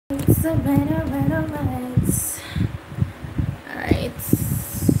It's alright. Alright.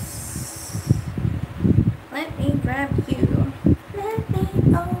 Let me grab you. Let me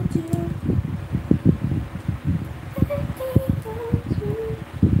hold you. Let me hold you.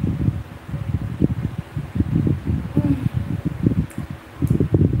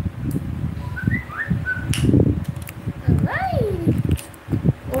 Alright.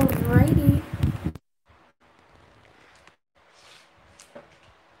 Alrighty.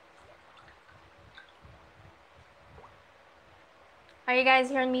 Are you guys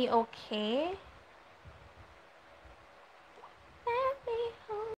hearing me okay? Let me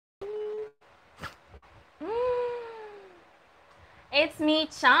hold you. It's me,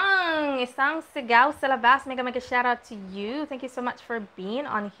 Chang. Isang sigaw sa labas. Mega shout out to you. Thank you so much for being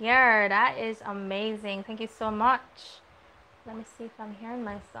on here. That is amazing. Thank you so much. Let me see if I'm hearing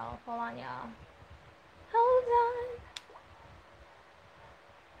myself. Hold on, y'all. Hold on.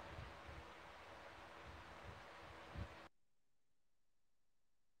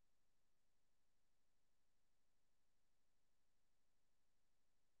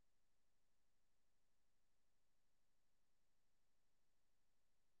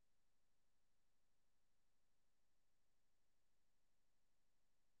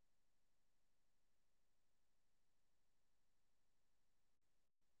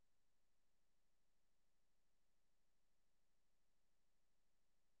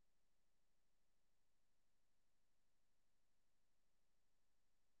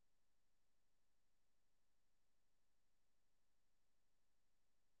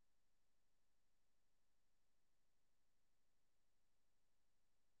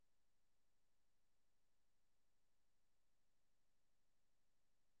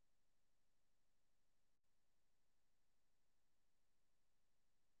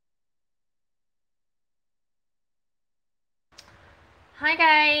 Hi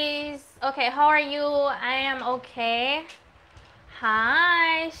guys. Okay, how are you? I am okay.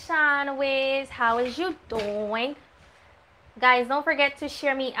 Hi, Sean Wiz. How is you doing? Guys, don't forget to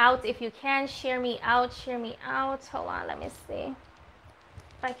share me out if you can. Share me out. Share me out. Hold on, let me see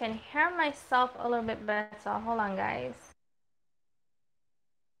if I can hear myself a little bit better. Hold on, guys.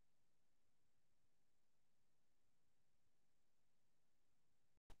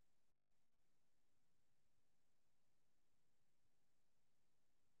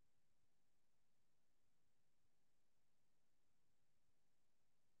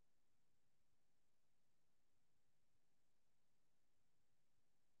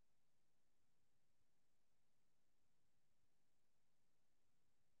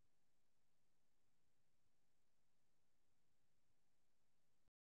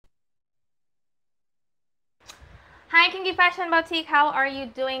 Hi, Kinky Fashion Boutique. How are you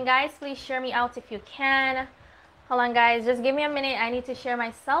doing, guys? Please share me out if you can. Hold on, guys. Just give me a minute. I need to share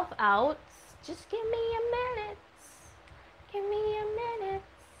myself out. Just give me a minute. Give me a minute.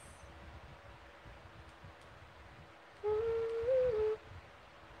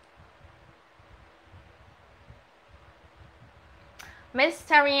 Miss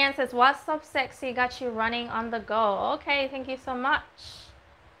Tarianne says, what's up, sexy? Got you running on the go. Okay, thank you so much.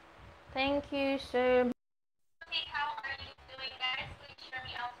 Thank you so much. Okay, how are you doing, guys? Please share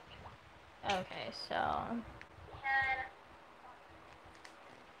me out if you want. Okay, so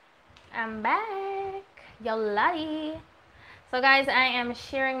I'm back. Yo, lottie. So, guys, I am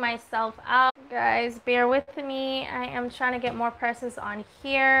sharing myself out. Guys, bear with me. I am trying to get more persons on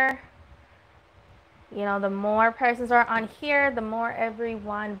here. You know, the more persons are on here, the more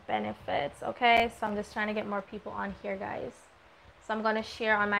everyone benefits. Okay, so I'm just trying to get more people on here, guys. So I'm going to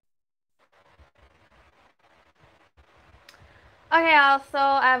share on my... Okay, also,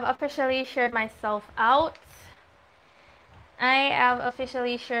 I've officially shared myself out. I have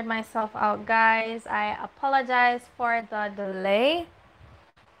officially shared myself out, guys. I apologize for the delay,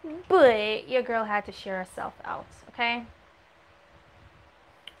 but your girl had to share herself out, okay?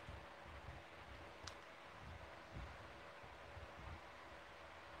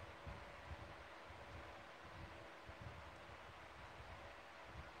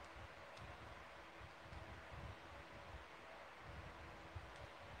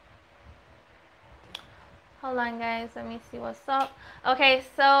 Hold on, guys. Let me see what's up. Okay,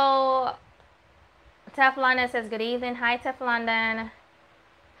 so Tef London says, good evening. Hi, Tef London.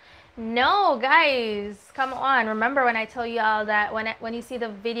 No, guys, come on. Remember when I told you all that when you see the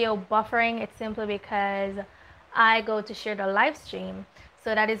video buffering, it's simply because I go to share the live stream.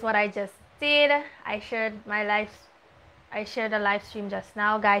 So that is what I just did. I shared the live stream just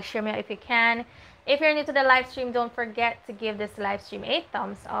now. Guys, share me out if you can. If you're new to the live stream, don't forget to give this live stream a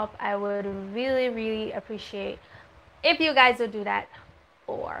thumbs up. I would really, really appreciate if you guys would do that.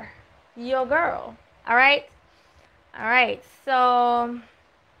 or your girl. All right. All right. So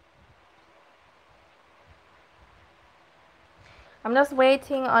I'm just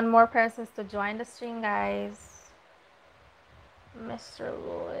waiting on more persons to join the stream, guys. Mr.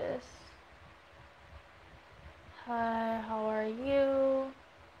 Lewis. Hi, how are you?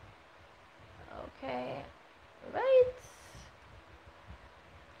 Okay. Right.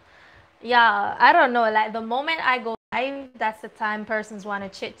 Yeah, I don't know. Like the moment I go live, that's the time persons want to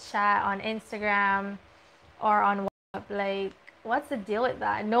chit chat on Instagram or on WhatsApp. Like, what's the deal with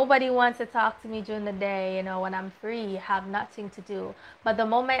that? Nobody wants to talk to me during the day, when I'm free, have nothing to do. But the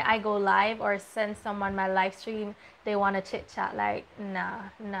moment I go live or send someone my live stream, they want to chit chat. Like, nah,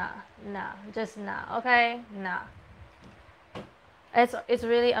 nah, nah, just nah, okay? Nah. It's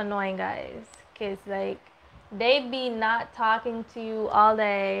really annoying, guys, cause like they be not talking to you all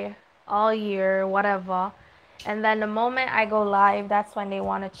day, all year, whatever, and then the moment I go live, that's when they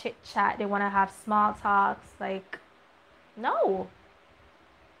want to chit chat. They want to have small talks. Like, no.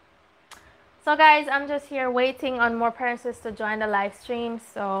 So guys, I'm just here waiting on more persons to join the live stream.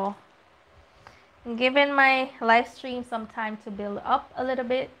 So I'm giving my live stream some time to build up a little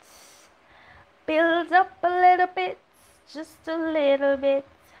bit. Build up a little bit, just a little bit.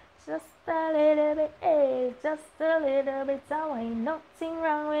 Just a little bit, hey, just a little bit, so ain't nothing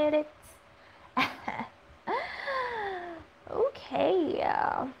wrong with it. Okay.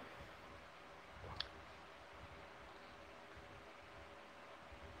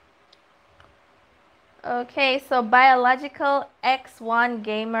 Okay, so biological X1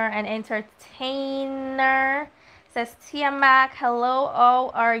 gamer and entertainer says Tiamac, hello, how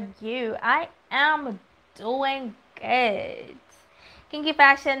are you? I am doing good. Kinky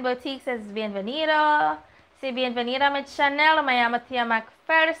Fashion Boutique says bienvenido. Si bienvenido a mi channel. Me llamo Tiamac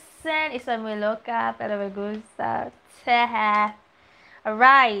Pherson y soy muy loca, pero me gusta.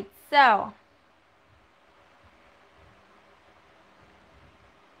 Alright, so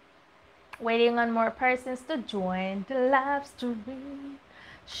waiting on more persons to join the live stream.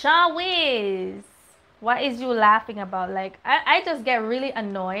 Sean Wiz, what is you laughing about? Like, I just get really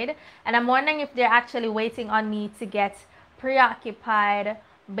annoyed, and I'm wondering if they're actually waiting on me to get preoccupied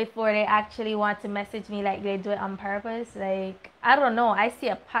before they actually want to message me, like they do it on purpose. Like, I don't know. I see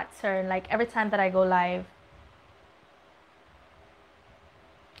a pattern like every time that I go live.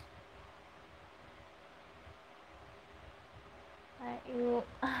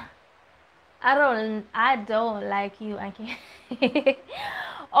 I don't like you. I can't.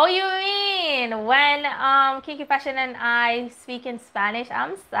 Oh, you mean when Kiki Fashion and I speak in Spanish?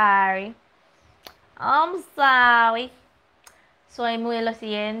 I'm sorry. I'm sorry. Soy muy lo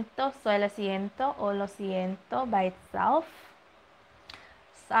siento, soy lo siento, o lo siento by itself.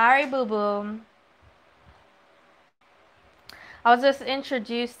 Sorry, boo boo. I was just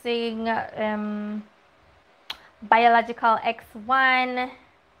introducing biological X1.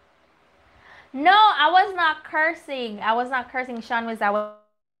 No, I was not cursing. I was not cursing. Sean was, I was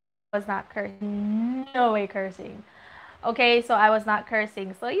not cursing. No way cursing. Okay, so I was not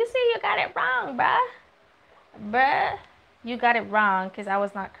cursing. So you see, you got it wrong, bruh. Bruh, you got it wrong because I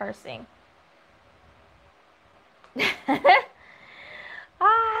was not cursing.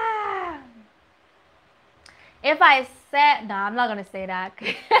 Ah. If I said, no, I'm not going to say that.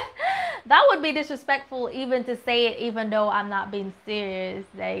 That would be disrespectful even to say it, even though I'm not being serious.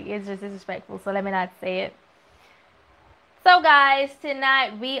 Like, it's just disrespectful, so let me not say it. So guys,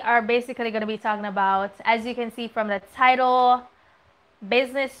 tonight we are basically going to be talking about, as you can see from the title,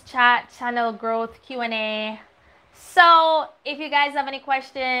 business chat, channel growth, Q&A. So if you guys have any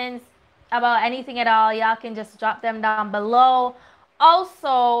questions about anything at all, y'all can just drop them down below.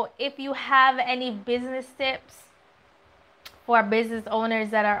 Also, if you have any business tips for business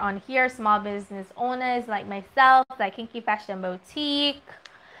owners that are on here, small business owners like myself, like Kinky Fashion Boutique,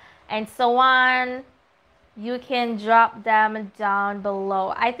 and so on, you can drop them down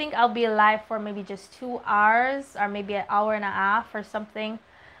below. I think I'll be live for maybe just 2 hours or maybe an hour and a half or something.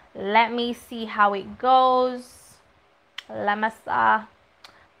 Let me see how it goes. Lamasa.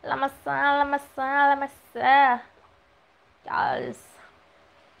 Guys.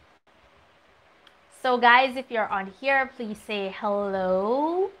 So guys, if you're on here, please say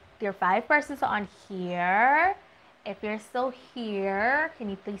hello. There are 5 persons on here. If you're still here, can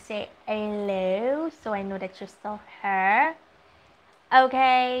you please say hello so I know that you're still here?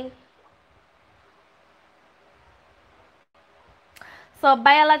 Okay. So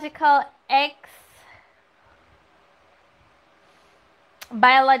biological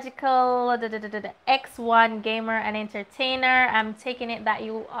X1 gamer and entertainer. I'm taking it that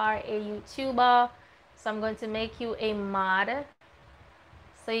you are a YouTuber, so I'm going to make you a mod.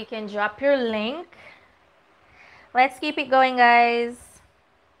 so you can drop your link. Let's keep it going, guys.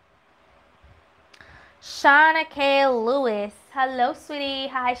 Shauna K. Lewis. Hello, sweetie.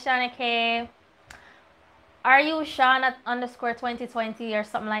 Hi, Shauna K. Are you Shauna underscore 2020 or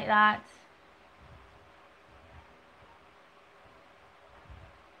something like that?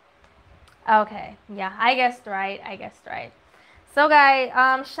 Okay, yeah, I guessed right. I guessed right. So, guys,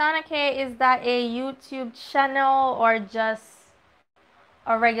 Shauna K, is that a YouTube channel or just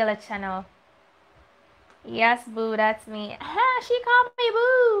a regular channel? Yes, boo, that's me. She called me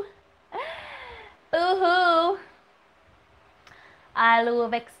boo. Boo-hoo. I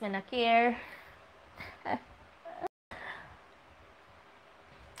love X-Men, I care. Hold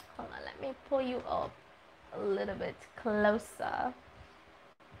on, let me pull you up a little bit closer.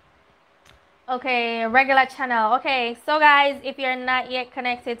 Okay, regular channel. Okay, so guys, if you're not yet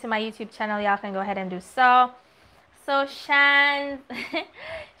connected to my YouTube channel, y'all can go ahead and do so. So Shana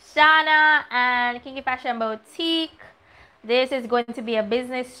and Kinky Fashion Boutique. This is going to be a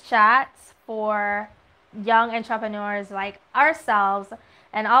business chat for young entrepreneurs like ourselves,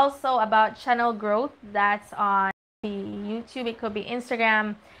 and also about channel growth. That's on YouTube, it could be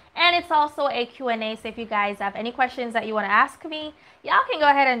Instagram, and it's also a Q&A. So if you guys have any questions that you want to ask me, y'all can go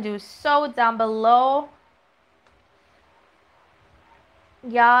ahead and do so down below.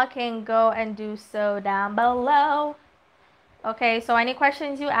 Y'all can go and do so down below. Okay, so any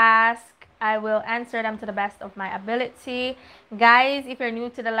questions you ask, I will answer them to the best of my ability. Guys, if you're new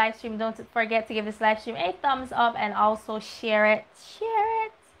to the live stream, don't forget to give this live stream a thumbs up and also share it. Share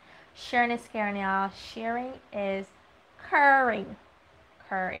it. Sharing is caring, y'all. Sharing is caring.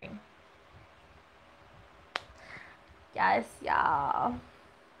 Caring. Yes, y'all.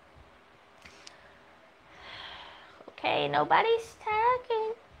 Okay, nobody's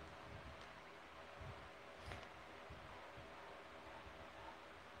talking.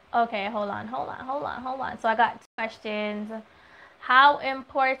 Okay, hold on. So I got two questions. How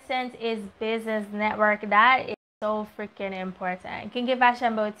important is business network? That is so freaking important. Kinky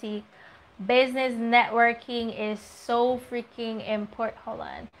Fashion Boutique, business networking is so freaking important. Hold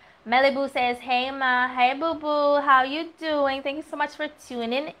on. Meliboo says, hey ma, hey boo boo, how you doing? Thank you so much for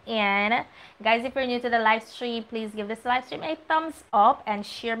tuning in. Guys, if you're new to the live stream, please give this live stream a thumbs up and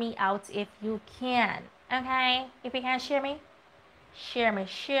share me out if you can. Okay? If you can't share me, share me.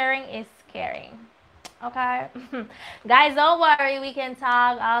 Sharing is caring. Okay? Guys, don't worry. We can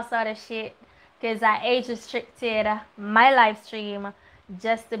talk all sort of shit because I age restricted my live stream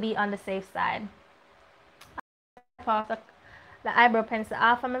just to be on the safe side. Off the eyebrow pencil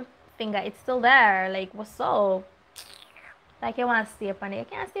off of my finger. It's still there. Like, what's up? Like, you want to stay up on it. You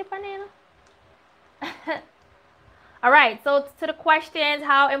can't stay up on it, you know? All right. So, to the questions,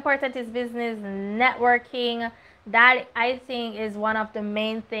 how important is business networking? That, I think, is one of the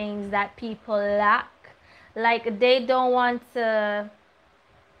main things that people lack. Like, they don't want to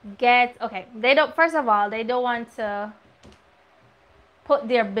get, okay, they don't, first of all, they don't want to put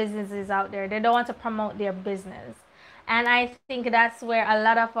their businesses out there. They don't want to promote their business. And I think that's where a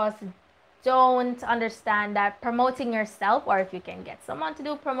lot of us don't understand that promoting yourself, or if you can get someone to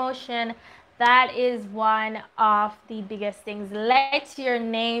do promotion, that is one of the biggest things. Let your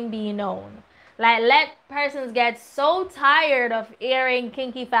name be known. Like, let persons get so tired of hearing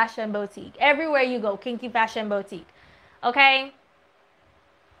Kinky Fashion Boutique. Everywhere you go, Kinky Fashion Boutique. Okay?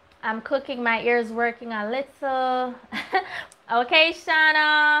 I'm cooking, my ears working a little. Okay,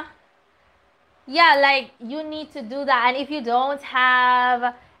 Shana. Yeah, like, you need to do that. And if you don't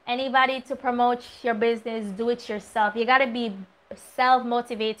have anybody to promote your business, do it yourself. You got to be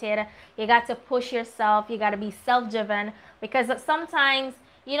self-motivated. You got to push yourself. You got to be self-driven, because sometimes,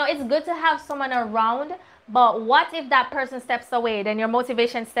 you know, it's good to have someone around, but what if that person steps away? Then your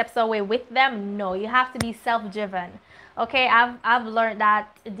motivation steps away with them? No, you have to be self-driven. Okay, I've learned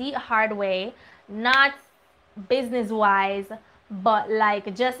that the hard way, not business-wise, but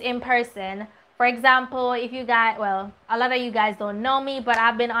like just in person. For example, if you guys, well, a lot of you guys don't know me, but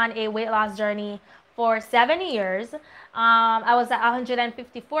I've been on a weight loss journey for 7 years. I was at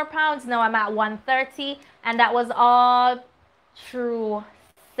 154 pounds. Now I'm at 130. And that was all through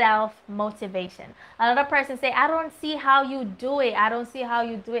self-motivation. A lot of persons say, I don't see how you do it. I don't see how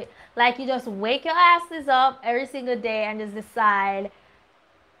you do it. Like, you just wake your asses up every single day and just decide,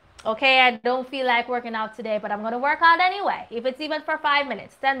 okay, I don't feel like working out today, but I'm going to work out anyway, if it's even for 5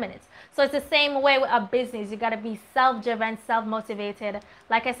 minutes, 10 minutes. So it's the same way with a business. You got to be self-driven, self-motivated.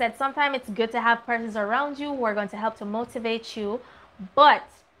 Like I said, sometimes it's good to have persons around you who are going to help to motivate you, but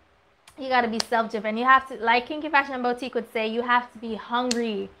you got to be self-driven. You have to, like Kinky Fashion Boutique would say, you have to be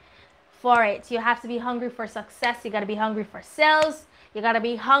hungry for it. You have to be hungry for success. You got to be hungry for sales. You gotta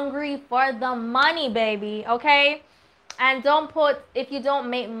be hungry for the money, baby, okay? And don't put, if you don't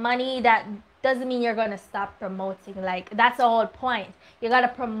make money, that doesn't mean you're gonna stop promoting. Like, that's the whole point. You gotta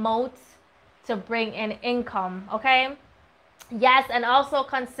promote to bring in income, okay? Yes, and also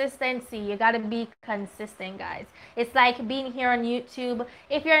consistency. You got to be consistent, guys. It's like being here on YouTube.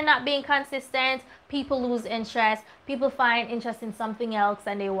 If you're not being consistent, people lose interest. People find interest in something else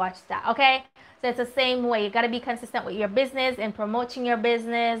and they watch that, okay? So it's the same way. You got to be consistent with your business and promoting your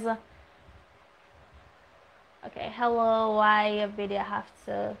business. Okay, hello, why your video have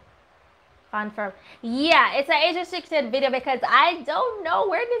to confirm? Yeah, it's an age restricted video because I don't know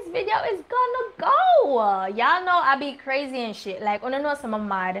where this video is gonna go. Y'all know I be crazy and shit. Like, I don't know, some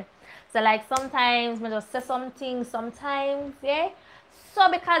mad. So like sometimes I just say something sometimes, yeah. So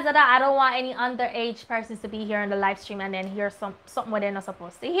because of that, I don't want any underage persons to be here in the live stream and then hear something what they're not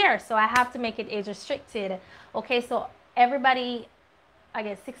supposed to hear. So I have to make it age restricted. Okay, so everybody, I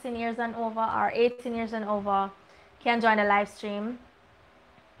guess 16 years and over or 18 years and over can join the live stream.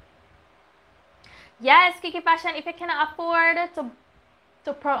 Yes, Kiki Fashion, if you cannot afford to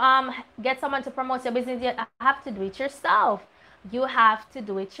get someone to promote your business, you have to do it yourself. You have to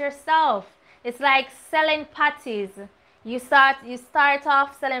do it yourself. It's like selling patties. You start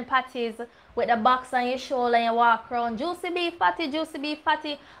off selling patties with a box on your shoulder and you walk around juicy beef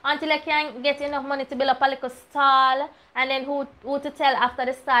patty until you can get enough money to build up a little stall, and then who to tell after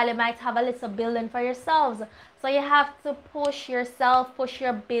the stall you might have a little building for yourselves. So you have to push yourself, push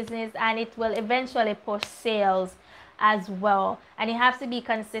your business, and it will eventually push sales as well. And you have to be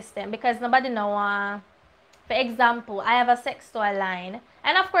consistent because nobody know. For example, I have a sex toy line,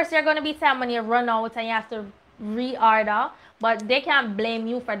 and of course there are going to be time when you run out and you have to reorder, but they can't blame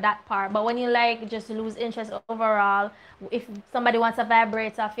you for that part. But when you like just lose interest overall, if somebody wants a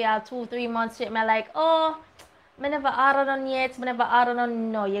vibrator for 2-3 months straight, me like, oh, I never ordered on yet, I never ordered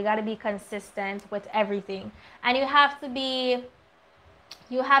on. No, you got to be consistent with everything, and you have to be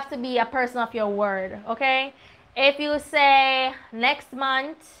a person of your word, okay? If you say next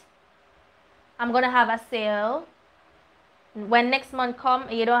month I'm gonna have a sale, when next month come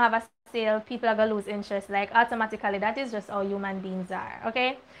you don't have a sale, people are gonna lose interest. Like automatically, that is just how human beings are,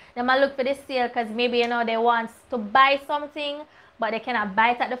 okay? They might look for this sale because maybe they want to buy something but they cannot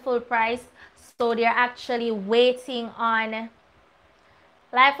buy it at the full price, so they're actually waiting on.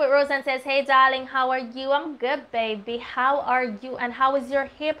 Life with Rosen says, hey darling, how are you? I'm good, baby. How are you? And how is your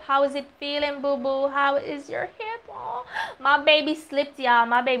hip? How is it feeling, boo-boo? How is your hip? Oh, my baby slipped, y'all.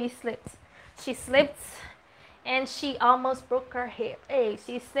 My baby slipped. She slipped and she almost broke her hip. Hey,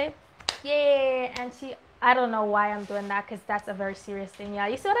 she slipped. Yeah, and I don't know why I'm doing that because that's a very serious thing, y'all.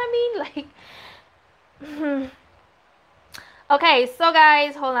 You see what I mean? Like, okay, so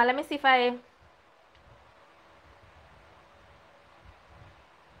guys, hold on. Let me see if I...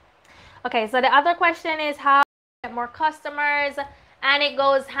 Okay, so the other question is how to get more customers, and it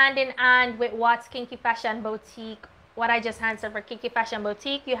goes hand in hand with what's Kinky Fashion Boutique. What I just answered for Kinky Fashion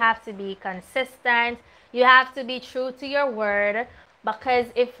Boutique, you have to be consistent. You have to be true to your word, because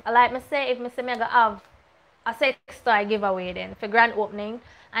if, like me say, if me say me go have a sex toy giveaway then for grand opening,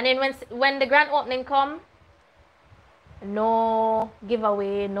 and then when the grand opening come, no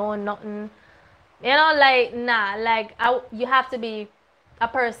giveaway, no nothing. Like, nah, like you have to be a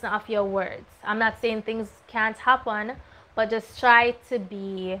person of your words. I'm not saying things can't happen, but just try to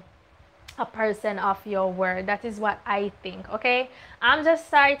be a person of your word. That is what I think, okay? I'm just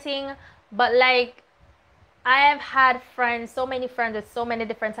starting, but like I have had friends, so many friends with so many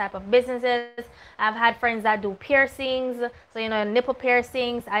different type of businesses. I've had friends that do piercings, so nipple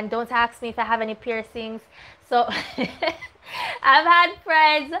piercings, and don't ask me if I have any piercings. So I've had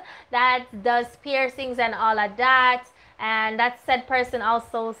friends that does piercings and all of that, and that said person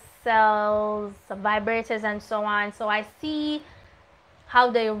also sells vibrators and so on. So I see how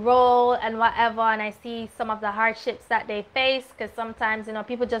they roll and whatever, and I see some of the hardships that they face, because sometimes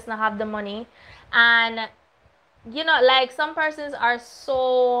people just don't have the money, and like some persons are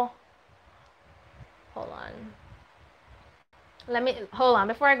so... hold on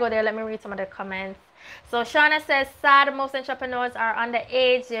before I go there. Let me read some of the comments. So Shauna says, sad, most entrepreneurs are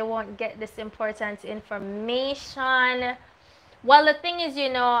underage, they won't get this important information. Well, the thing is,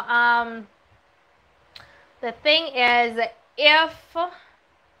 if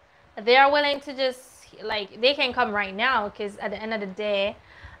they are willing to just, like, they can come right now, because at the end of the day,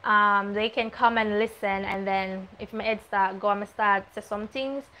 they can come and listen, and then if my head start to some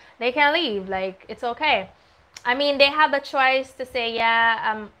things, they can leave. Like, it's okay. I mean, they have the choice to say, yeah,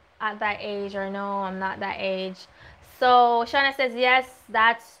 I'm at that age, or no, I'm not that age. So Shauna says, yes,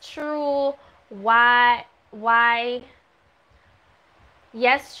 that's true. Why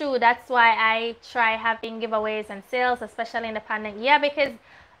Yes, true. That's why I try having giveaways and sales, especially in the pandemic. Yeah, because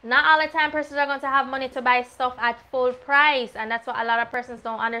not all the time persons are going to have money to buy stuff at full price, and that's what a lot of persons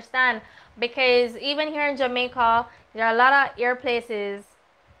don't understand. Because even here in Jamaica, there are a lot of air places,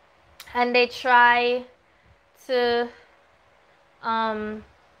 and to um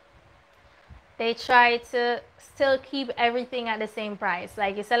they try to still keep everything at the same price.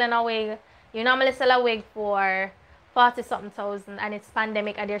 Like you're selling a wig, you normally sell a wig for 40 something thousand, and it's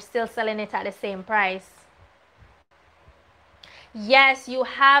pandemic and they're still selling it at the same price. Yes, you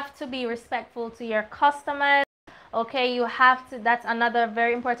have to be respectful to your customers. Okay, you have to, that's another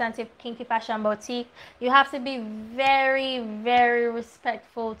very important tip, Kinky Fashion Boutique. You have to be very, very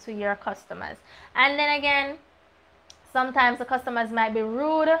respectful to your customers. And then again, sometimes the customers might be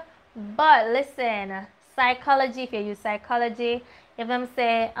rude, but listen, psychology, if you use psychology, if them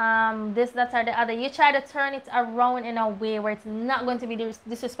say this, that, or the other, you try to turn it around in a way where it's not going to be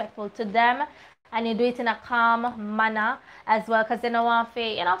disrespectful to them, and you do it in a calm manner as well, because they don't want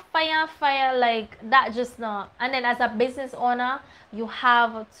to, fire like that, just not. And then as a business owner, you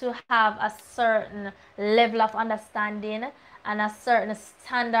have to have a certain level of understanding and a certain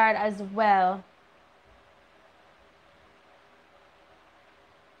standard as well.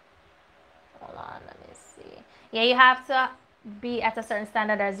 Hold on, let me see. Yeah, you have to be at a certain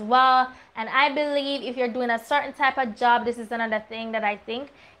standard as well. And I believe if you're doing a certain type of job, this is another thing that I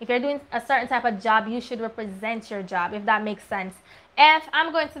think. If you're doing a certain type of job, you should represent your job, if that makes sense. If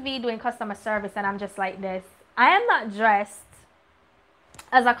I'm going to be doing customer service and I'm just like this, I am not dressed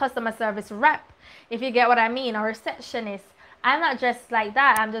as a customer service rep, if you get what I mean, or receptionist. I'm not dressed like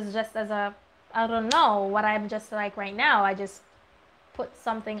that. I'm just dressed as a, I don't know what I'm just like right now. I just put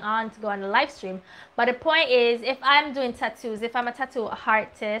something on to go on the live stream. But the point is, if I'm doing tattoos, if I'm a tattoo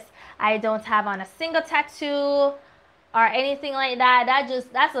artist, I don't have on a single tattoo or anything like that.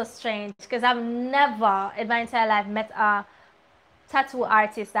 That's so strange, because I've never in my entire life met a tattoo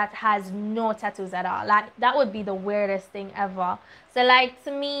artist that has no tattoos at all. Like that would be the weirdest thing ever. So like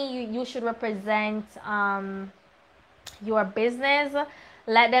to me, you should represent your business.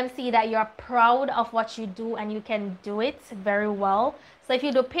 Let them see that you're proud of what you do and you can do it very well. So if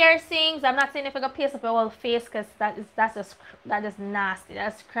you do piercings, I'm not saying if you go pierce up your whole face, because that is nasty,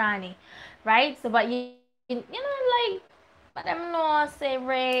 that's cranny, right? So but you know, like, but them know, say,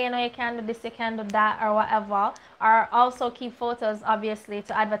 Ray, you can do this, you can do that, or whatever. Or also keep photos, obviously,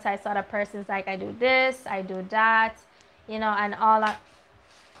 to advertise to other persons, like I do this, I do that, and all that.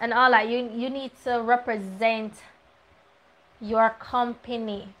 And all that. You need to represent your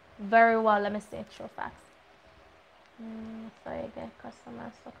company very well. Let me see, true facts. So you get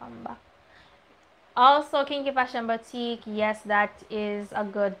customers to come back. Also, Kinky Fashion Boutique, yes, that is a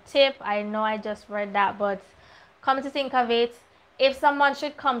good tip. I know I just read that, but come to think of it, if someone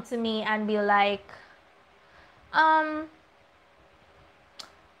should come to me and be like, um,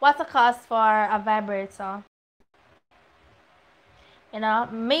 what's the cost for a vibrator?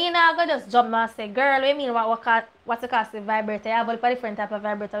 Me not gonna just jump and say, girl, what you mean what's the cost of vibrator? Yeah, but for different type of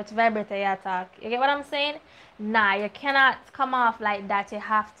vibrator, which vibrator you talk. You get what I'm saying? Nah, you cannot come off like that. You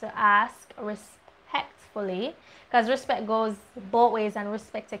have to ask respectfully, because respect goes both ways, and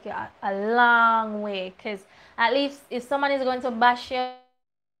respect take you a long way. Because at least if someone is going to bash you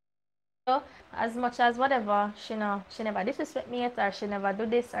as much as whatever, she never disrespect me yet, or she never do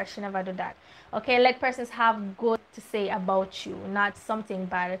this, or she never do that. Okay, let persons have good to say about you, not something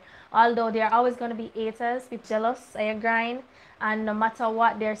bad. Although there are always going to be haters, people jealous of your grind, and no matter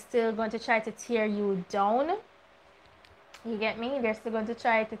what, they're still going to try to tear you down. You get me? They're still going to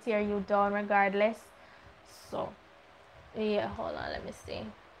try to tear you down regardless. So yeah, hold on, let me see.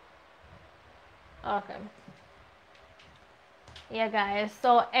 Okay. Yeah, guys,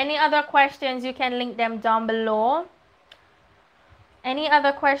 so any other questions, you can link them down below. Any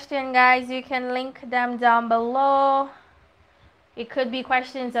other question, guys, you can link them down below. It could be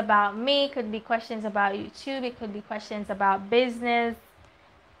questions about me, could be questions about YouTube, it could be questions about business.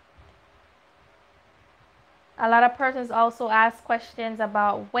 A lot of persons also ask questions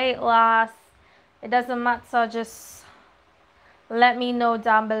about weight loss. It doesn't matter, just let me know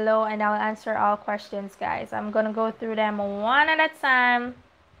down below and I'll answer all questions, guys. I'm gonna go through them one at a time.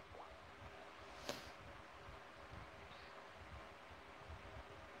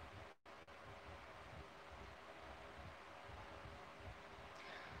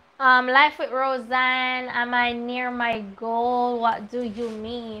 Life with Roseanne, am I near my goal? What do you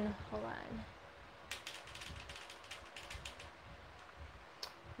mean? Hold on.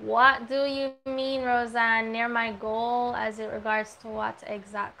 What do you mean, Roseanne? Near my goal as it regards to what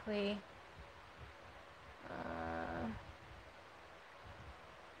exactly?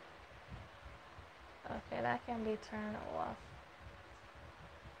 Okay, that can be turned off.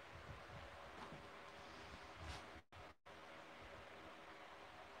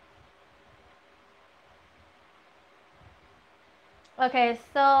 Okay,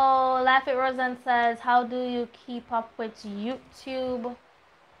 so Laugh at Roseanne says, how do you keep up with YouTube?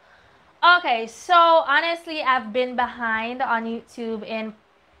 Okay, so honestly, I've been behind on YouTube in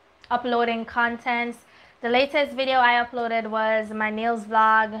uploading contents. The latest video I uploaded was my nails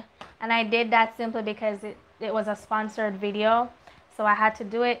vlog, and I did that simply because it was a sponsored video, so I had to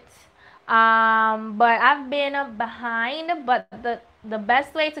do it. But I've been behind, but the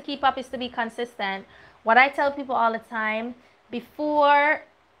best way to keep up is to be consistent. What I tell people all the time, before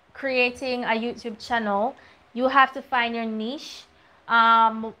creating a YouTube channel, you have to find your niche.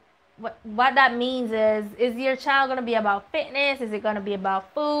 Um, what that means is your channel going to be about fitness? Is it going to be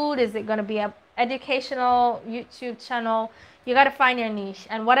about food? Is it going to be a educational YouTube channel? You got to find your niche,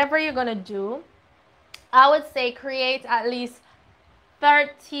 and whatever you're going to do, I would say create at least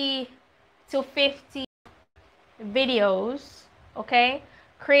 30 to 50 videos. Okay,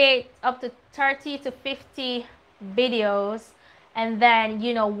 create up to 30 to 50 videos, and then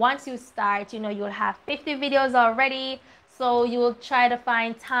once you start, you'll have 50 videos already. So you will try to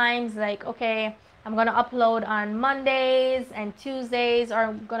find times like, okay, I'm gonna upload on Mondays and Tuesdays, or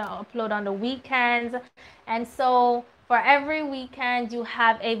I'm gonna upload on the weekends. And so for every weekend you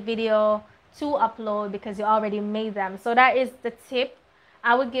have a video to upload because you already made them. So that is the tip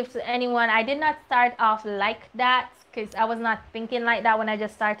I would give to anyone. I did not start off like that because I was not thinking like that when I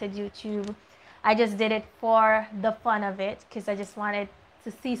just started YouTube. I just did it for the fun of it because I just wanted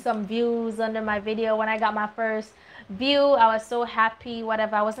to see some views under my video. When I got my first view, I was so happy,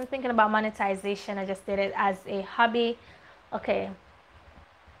 whatever. I wasn't thinking about monetization. I just did it as a hobby. Okay.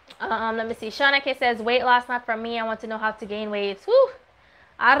 Let me see. Shauna K says, weight loss not for me. I want to know how to gain weight. Whew.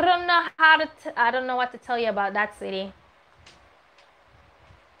 I don't know I don't know what to tell you about that, sweetie.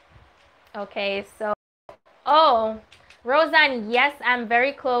 Okay, so Roseanne, yes, I'm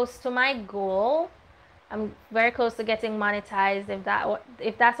very close to my goal. I'm very close to getting monetized,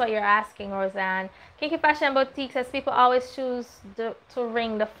 if that's what you're asking, Roseanne. Kinky Fashion Boutique says people always choose to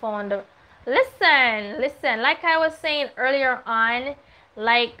ring the phone. Listen, like I was saying earlier on,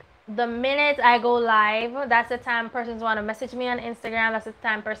 like the minute I go live, that's the time persons want to message me on Instagram. That's the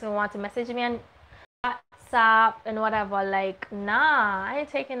time person want to message me on WhatsApp and whatever. Like, nah, I ain't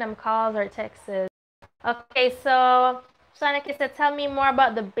taking them calls or texts. Okay, so Shanika said, tell me more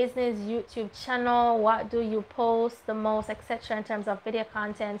about the business YouTube channel. What do you post the most, etc. in terms of video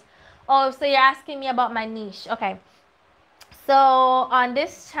content? Oh, so you're asking me about my niche. Okay. So on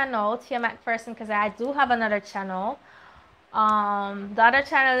this channel, Tiamac Pherson, because I do have another channel. The other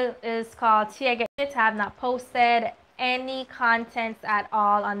channel is called Tia Get It. I have not posted any content at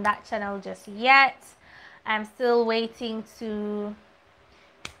all on that channel just yet. I'm still waiting to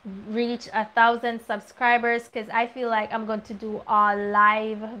reach 1,000 subscribers because I feel like I'm going to do all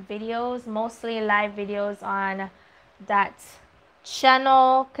live videos, mostly live videos on that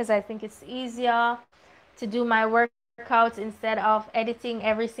channel because I think it's easier to do my workouts instead of editing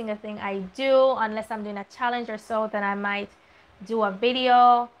every single thing I do. Unless I'm doing a challenge or so, then I might do a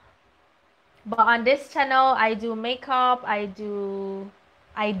video. But on this channel, I do makeup, I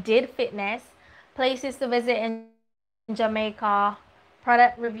did fitness, places to visit in Jamaica,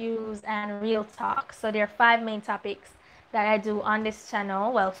 product reviews, and real talk. So there are 5 main topics that I do on this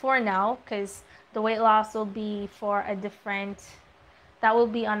channel. Well, for now, because the weight loss will be for a different, that will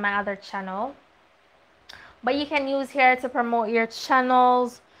be on my other channel. But you can use here to promote your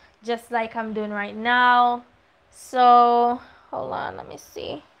channels, just like I'm doing right now. So hold on, let me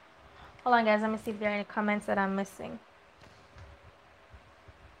see. Hold on, guys. Let me see if there are any comments that I'm missing.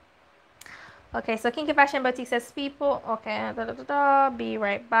 Okay, so Kinky Fashion Boutique says people. Okay, be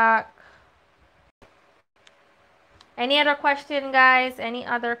right back. Any other question, guys? Any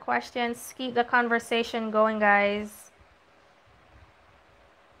other questions? Keep the conversation going, guys.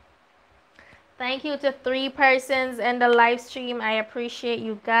 Thank you to 3 persons in the live stream. I appreciate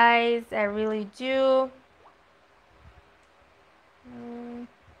you guys. I really do.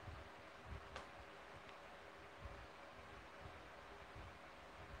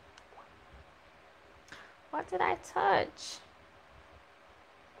 What did I touch?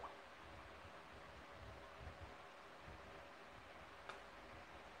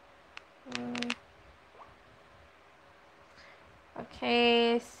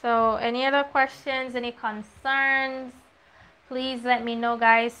 Okay, so any other questions, any concerns? Please let me know,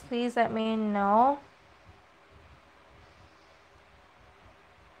 guys. Please let me know.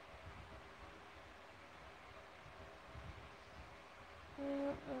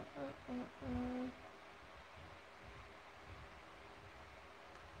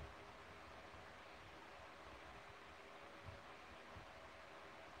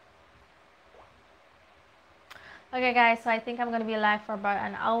 Okay, guys, so I think I'm gonna be live for about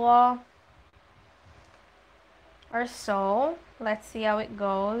an hour or so. Let's see how it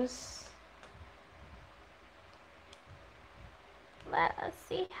goes. Let us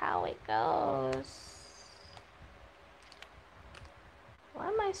see how it goes. Why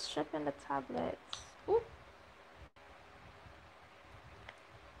am I stripping the tablets? Ooh.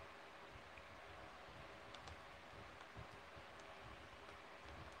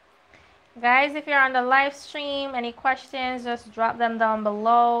 Guys, if you're on the live stream, any questions, just drop them down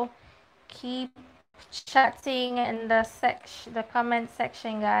below. Keep chatting in the comment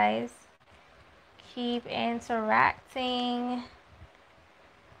section, guys. Keep interacting.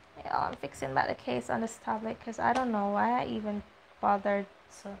 Yeah, I'm fixing back the case on this tablet because I don't know why I even bothered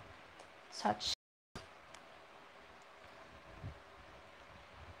to touch.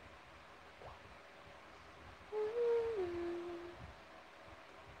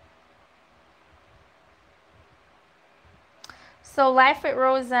 So Life with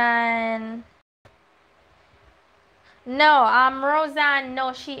Roseanne. No, Roseanne,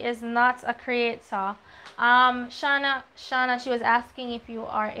 no, she is not a creator. Shauna, she was asking if you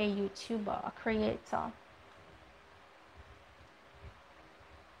are a YouTuber, a creator.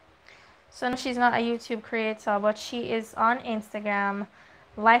 So no, she's not a YouTube creator, but she is on Instagram.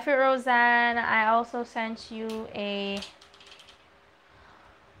 Life with Roseanne. I also sent you a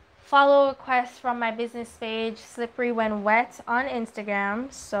follow request from my business page, Slippery When Wet, on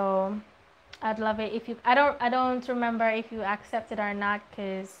Instagram. So I'd love it if you. I don't remember if you accepted or not,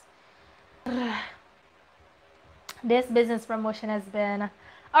 because this business promotion has been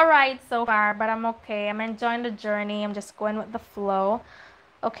alright so far, but I'm okay. I'm enjoying the journey. I'm just going with the flow.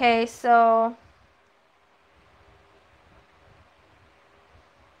 Okay, so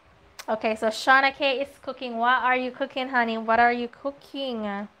Shauna K is cooking. What are you cooking, honey? What are you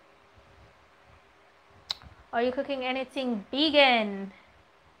cooking? Are you cooking anything vegan?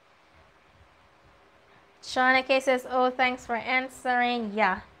 Shauna K says, oh, thanks for answering.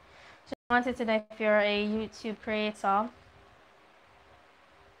 Yeah. Just wanted to know if you're a YouTube creator.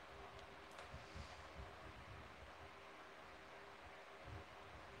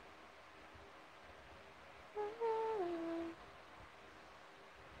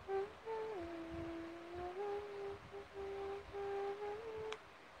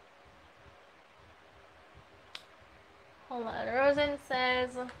 Hold on. Rosen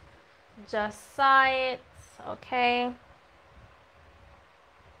says, just saw it. Okay.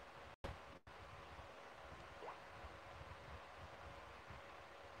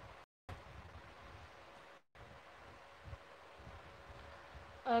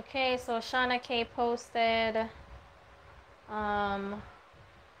 Okay, so Shauna K posted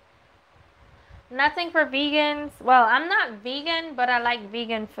nothing for vegans. Well, I'm not vegan, but I like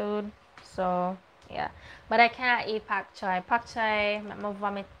vegan food. So yeah. But I cannot eat pak choi. Pak choi make me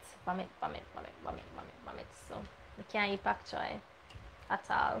vomit. So I can't eat pak choi at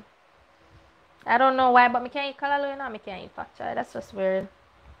all. I don't know why, but I can't eat kalaloo now. I can't eat pak choi. That's just weird.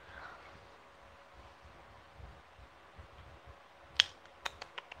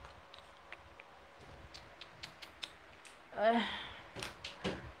 Hold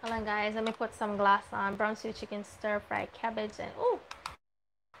on, guys. Let me put some glass on. Brown stew chicken, stir fried cabbage, and ooh,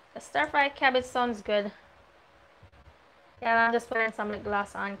 the stir fried cabbage sounds good. Yeah, I'm just putting some lip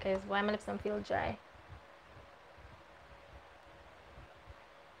gloss on because why my lips don't feel dry.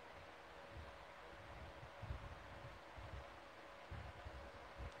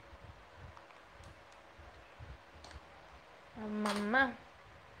 Mama.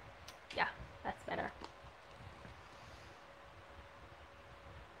 Yeah, that's better.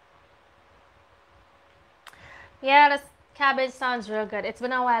 Yeah, this cabbage sounds real good. It's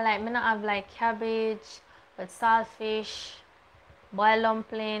been a while, like, me not have like cabbage with saltfish, boiled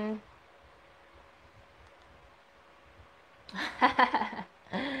dumpling.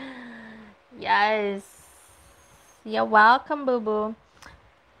 Yes. You're welcome, boo boo.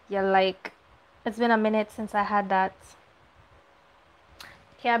 Yeah, like, it's been a minute since I had that.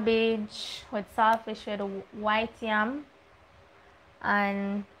 Cabbage with saltfish with white yam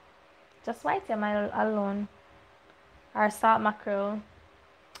and just white yam alone, or salt mackerel.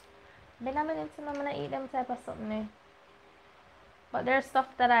 Been a minute since I'm gonna eat them type of something. But there's stuff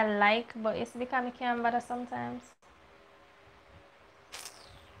that I like, but it's because I can't bother sometimes.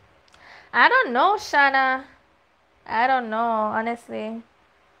 I don't know, Shana. I don't know, honestly.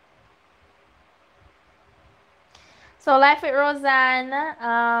 So Life with Roseanne,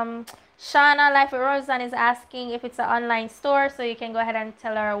 Shauna, Life with Roseanne is asking if it's an online store, so you can go ahead and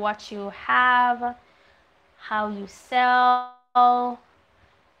tell her what you have, how you sell,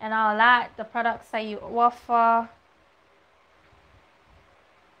 and all that, the products that you offer.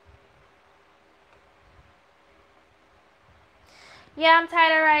 Yeah, I'm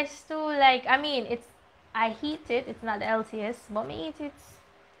tired of rice too. Like, I mean, I heat it. It's not the healthiest, but me eat it.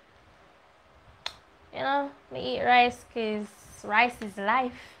 Me eat rice because rice is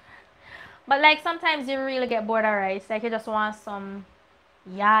life. But like sometimes you really get bored of rice. Like you just want some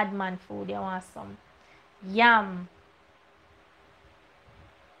yard man food. You want some yam.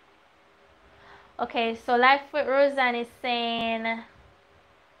 Okay, so Life with Roseanne is saying.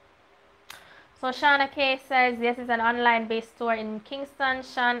 So Shauna K says this is an online-based store in Kingston.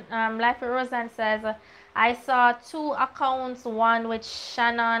 Life with Roseanne says I saw two accounts, one with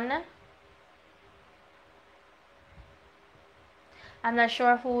Shannon. I'm not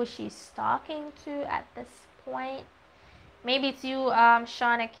sure who she's talking to at this point. Maybe it's you,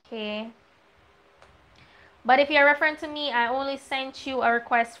 Shauna K. But if you're referring to me, I only sent you a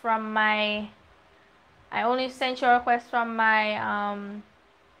request from my. I only sent you a request from my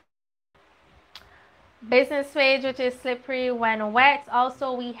business page, which is Slippery When Wet.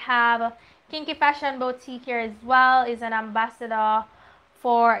 Also, we have Kinky Fashion Boutique here as well. Is an ambassador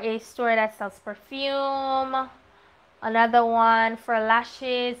for a store that sells perfume. Another one for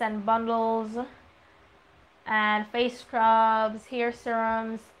lashes and bundles and face scrubs, hair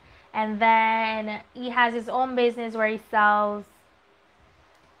serums. And then he has his own business where he sells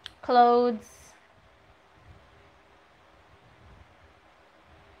clothes.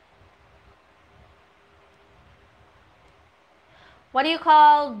 What do you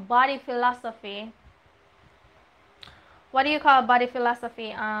call body philosophy? What do you call body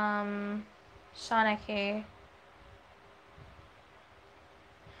philosophy? Shauna K.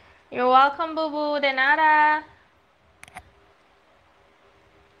 You're welcome, boo boo. De nada.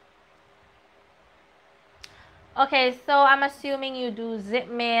 Okay, so I'm assuming you do zip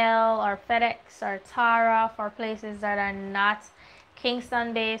mail or FedEx or Tara for places that are not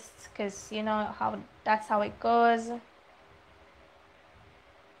Kingston based, because you know how that's how it goes.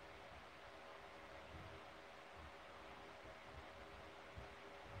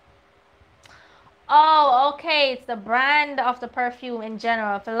 Oh, okay. It's the brand of the perfume in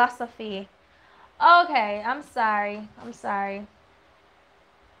general, philosophy. Okay, I'm sorry. I'm sorry.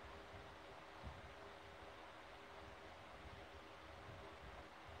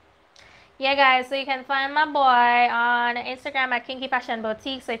 Yeah, guys, so you can find my boy on Instagram at Kinky Fashion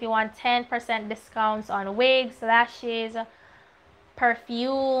Boutique. So if you want 10% discounts on wigs, lashes,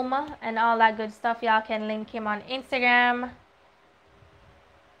 perfume, and all that good stuff, y'all can link him on Instagram.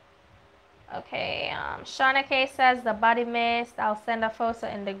 Okay, Shauna K says the body mist. I'll send a photo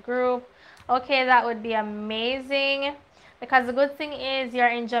in the group. Okay, that would be amazing. Because the good thing is you're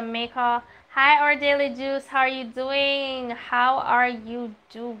in Jamaica. Hi, Our Daily Juice. How are you doing? How are you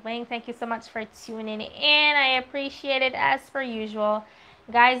doing? Thank you so much for tuning in. I appreciate it as per usual.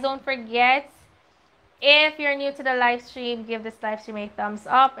 Guys, don't forget, if you're new to the live stream, give this live stream a thumbs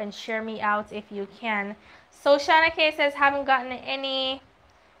up and share me out if you can. So Shauna K says, haven't gotten any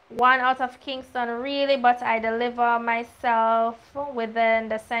one out of Kingston really, but I deliver myself within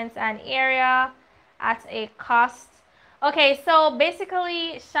the Saint Anne area at a cost. Okay, so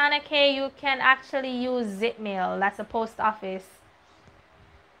basically, Shauna K, you can actually use zip mail. That's a post office.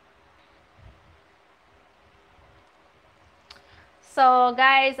 So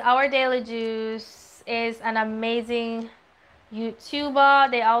guys, Our Daily Juice is an amazing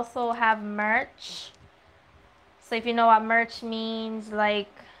YouTuber. They also have merch. So if you know what merch means, like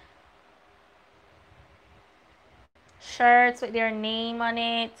shirts with their name on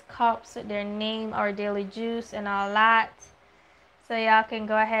it, cups with their name, Our Daily Juice, and all that. So y'all can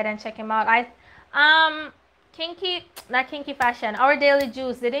go ahead and check him out. Kinky, not Kinky Fashion, Our Daily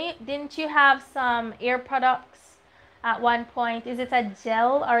Juice. Didn't you have some ear products at one point? Is it a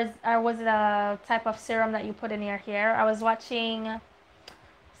gel or was it a type of serum that you put in your hair? I was watching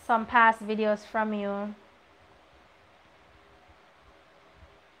some past videos from you.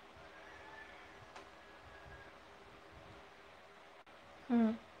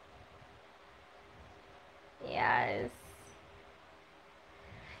 Yes.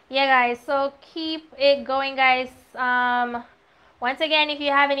 Yeah, guys, so keep it going, guys. Once again, if you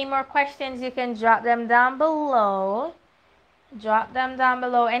have any more questions, you can drop them down below. Drop them down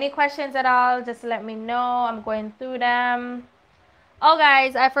below. Any questions at all, just let me know. I'm going through them. Oh,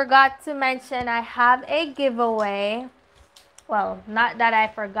 guys, I forgot to mention I have a giveaway. Well, not that I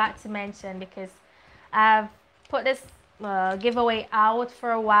forgot to mention, because I've put this giveaway out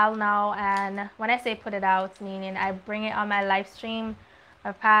for a while now. And when I say put it out, meaning I bring it on my live stream,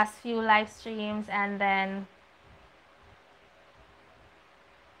 my past few live streams, and then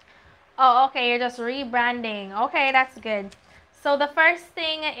oh, okay, you're just rebranding. Okay, that's good. So the first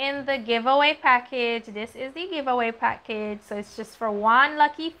thing in the giveaway package, this is the giveaway package. So it's just for one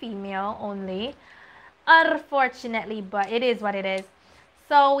lucky female only. Unfortunately, but it is what it is.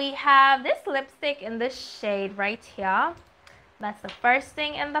 So we have this lipstick in this shade right here. That's the first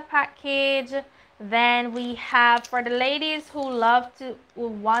thing in the package. Then we have for the ladies who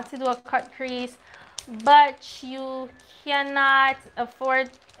want to do a cut crease, but you cannot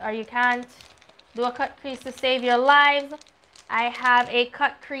afford or you can't do a cut crease to save your lives. I have a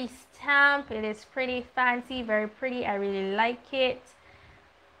cut crease stamp. It is pretty fancy, very pretty. I really like it.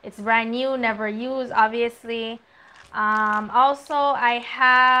 It's brand new, never used, obviously. Also, I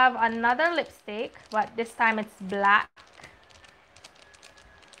have another lipstick, but this time it's black.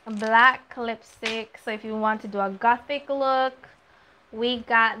 A black lipstick. So if you want to do a gothic look, we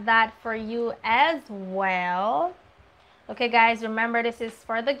got that for you as well. Okay, guys, remember this is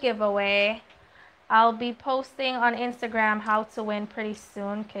for the giveaway. I'll be posting on Instagram how to win pretty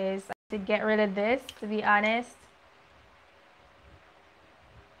soon because I have to get rid of this, to be honest.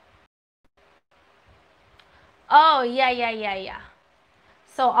 Oh, yeah.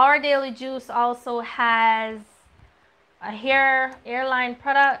 So Our Daily Juice also has a hairline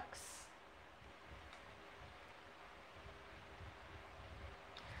products.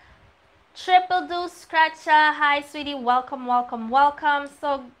 Triple Deuce Scratcha. Hi, sweetie. Welcome.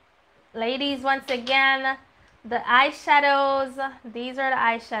 So, ladies, once again, the eyeshadows. These are the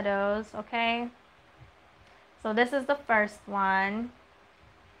eyeshadows, okay? So this is the first one.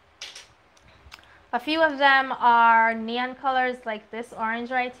 A few of them are neon colors like this orange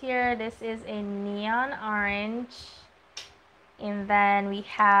right here. This is a neon orange. And then we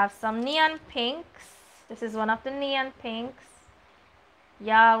have some neon pinks. This is one of the neon pinks.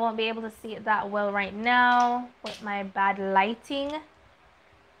 Y'all won't be able to see it that well right now with my bad lighting.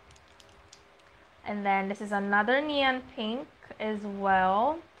 And then this is another neon pink as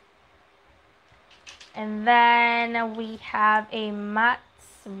well. And then we have a matte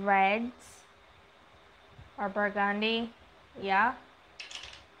red or burgundy. Yeah.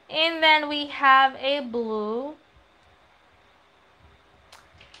 And then we have a blue.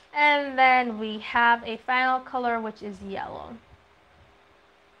 And then we have a final color, which is yellow.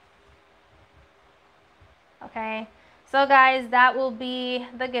 Okay, so guys, that will be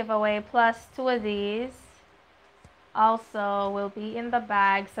the giveaway, plus two of these also will be in the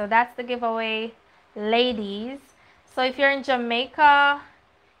bag. So that's the giveaway, ladies. So if you're in Jamaica,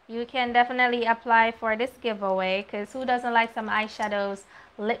 you can definitely apply for this giveaway, because who doesn't like some eyeshadows,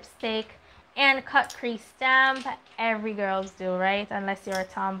 lipstick, and cut crease stamp? Every girls do, right? Unless you're a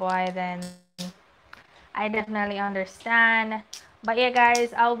tomboy, then I definitely understand. But yeah,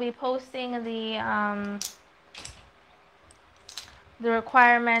 guys, I'll be posting the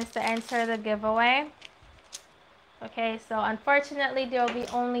requirements to enter the giveaway. Okay, so unfortunately there will be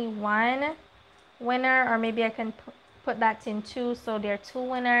only one winner, or maybe I can put that in two, so there are two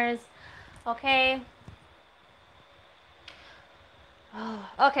winners. Okay.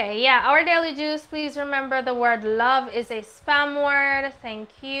 Okay, yeah, Our Daily Juice, please remember the word love is a spam word. Thank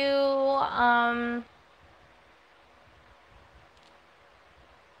you.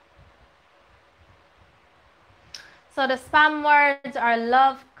 So the spam words are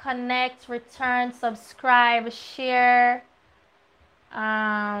love, connect, return, subscribe, share.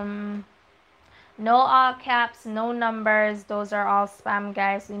 No all caps, no numbers. Those are all spam,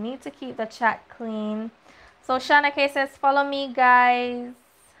 guys. We need to keep the chat clean. So Shana K says, follow me, guys,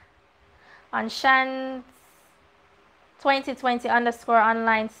 on Shan's 2020 underscore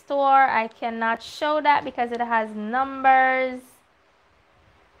online store. I cannot show that because it has numbers.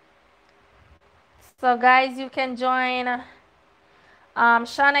 So guys, you can join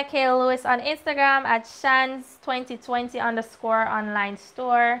Shauna K. Lewis on Instagram at Shan's 2020 underscore online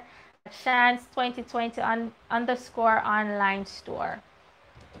store. Shan's 2020 underscore online store.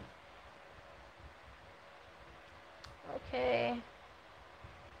 Okay.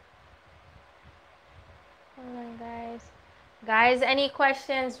 Hold on, guys. Guys, any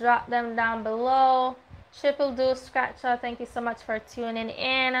questions, drop them down below. Triple Deuce Scratcher, thank you so much for tuning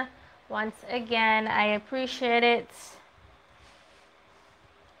in. Once again, I appreciate it.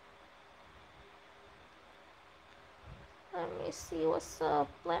 Let me see what's up.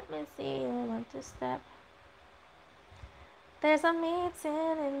 Let me see. I want to step. There's a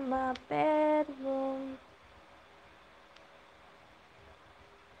meeting in my bedroom.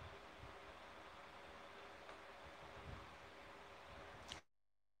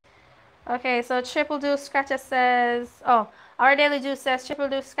 Okay, so Triple Deuce Scratcher says, oh, Our Daily Juice says, Triple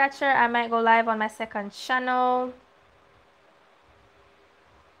Deuce Scratcher, I might go live on my second channel.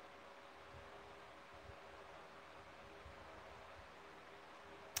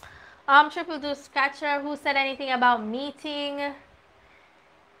 Triple Do Scratcher, who said anything about meeting?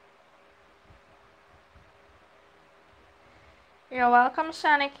 You're welcome,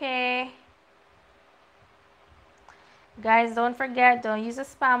 Shanike. Guys, don't forget, don't use the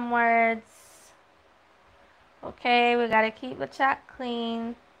spam words. Okay, we gotta keep the chat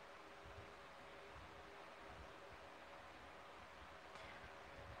clean.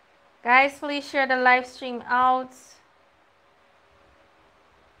 Guys, please share the live stream out.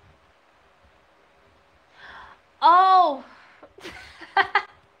 Oh!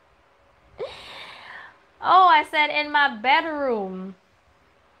 Oh, I said in my bedroom.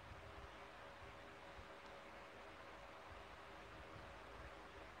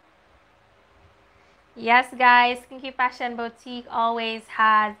 Yes, guys, Kinky Fashion Boutique always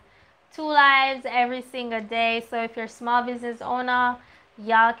has 2 lives every single day. So if you're a small business owner,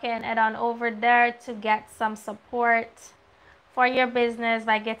 y'all can head on over there to get some support for your business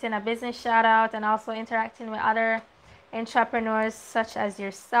by getting a business shout out and also interacting with other entrepreneurs such as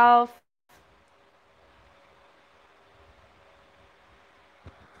yourself.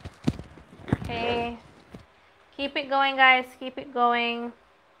 Okay, keep it going, guys, keep it going.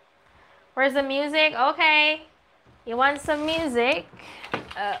 Where's the music? Okay, you want some music?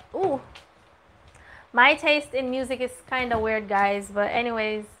 Ooh, my taste in music is kind of weird, guys, but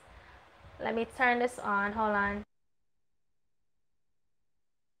anyways, let me turn this on. Hold on.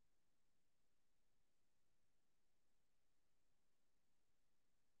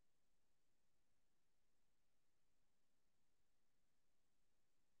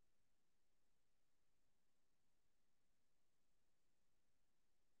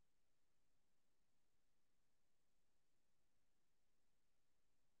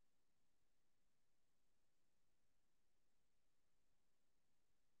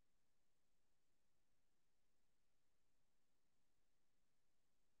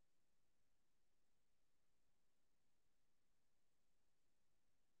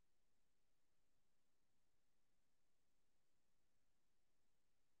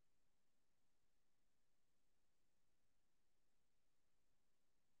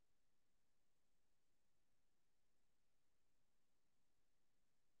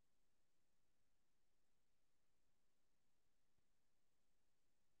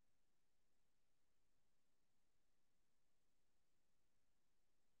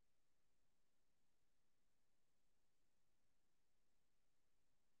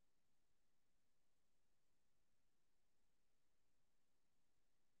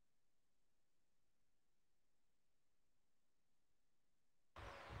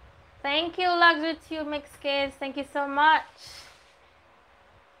 Thank you, Luxury Tube Mix Kids. Thank you so much.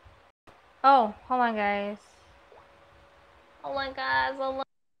 Oh, hold on, guys. Hold on, guys. Hold on.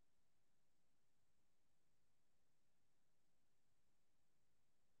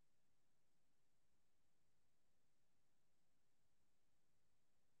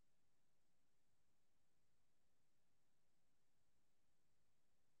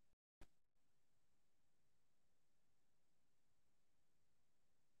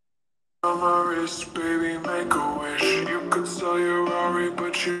 On my wrist, baby, make a wish. You could sell your Rari,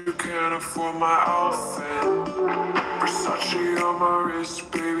 but you can't afford my outfit. Versace on my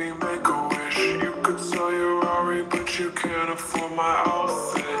wrist, baby, make a wish. You could sell your Rari, but you can't afford my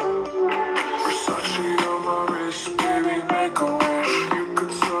outfit. Versace on my wrist, baby, make a wish. You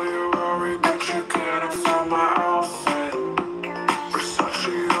could sell your Rari, but you can't afford my outfit.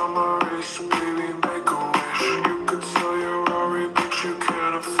 Versace on my wrist, baby, make a wish. You could sell your Rari, but you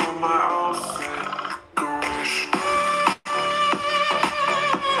can't afford my outfit. Go wish.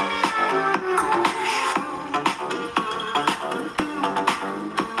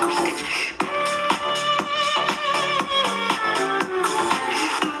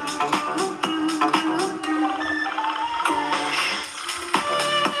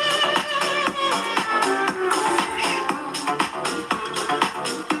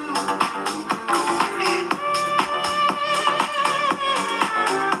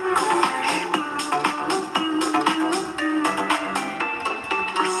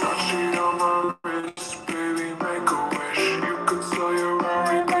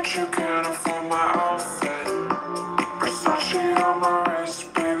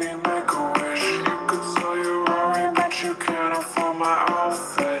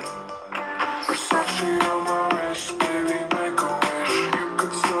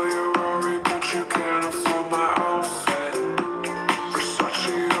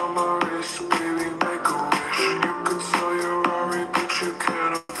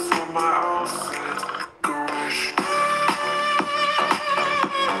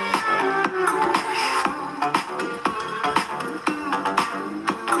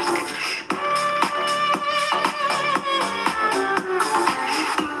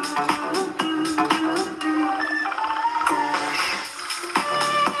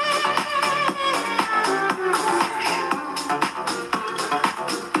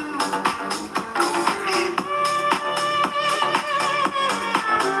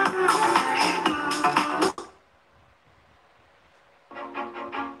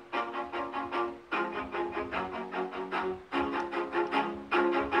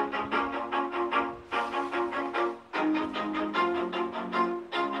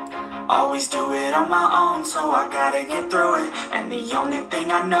 Always do it on my own, so I gotta get through it. And the only thing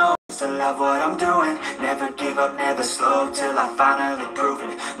I know is to love what I'm doing. Never give up, never slow, till I finally prove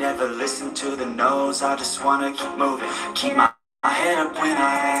it. Never listen to the no's, I just wanna keep moving. Keep my head up when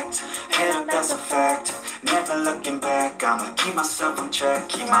I act, head up, that's a fact. Never looking back, I'ma keep myself on track.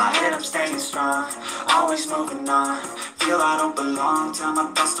 Keep my head up, staying strong, always moving on. Feel I don't belong, tell my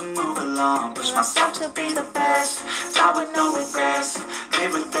thoughts to move along. Push myself to be the best, die with no regrets.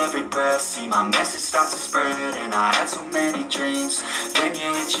 Live with every breath, see my message start to spread. And I had so many dreams, then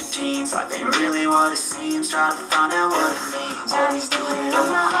you hit your teens. Life ain't really what it seems, try to find out what it means. Always do it on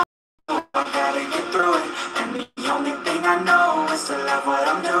my own, I gotta get through it. And the only thing I know is to love what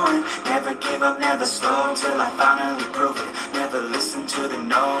I'm doing. Never give up, never slow, till I finally prove it. Never listen to the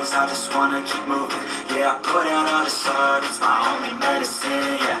no's, I just wanna keep moving. Yeah, I put out all this art, it's my only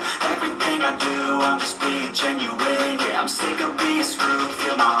medicine. Yeah, everything I do, I'm just being genuine. Yeah, I'm sick of being screwed,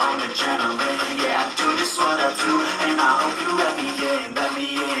 feel my own adrenaline. Yeah, I do just what I do, and I hope you let me in,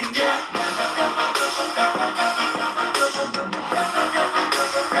 yeah.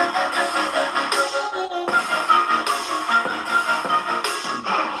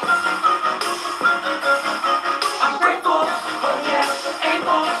 I'm grateful, oh yeah,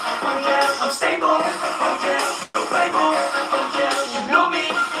 able, oh yeah, I'm stable, oh yeah, no label, oh yeah, you know me,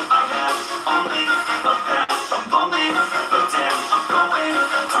 I have only a path, I'm lonely, but damn, I'm going,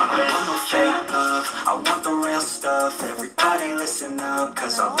 I want no fake love, I want the real stuff. Everybody listen up,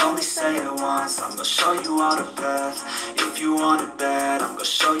 cause I'll only say it once. I'm gonna show you all the path, if you want it bad. I'm gonna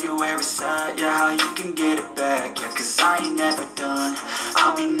show you where it's at, yeah, how you can get it back. Yeah, cause I ain't never done,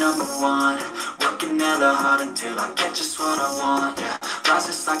 I'll be number one. Working hella hard until I get just what I want, yeah.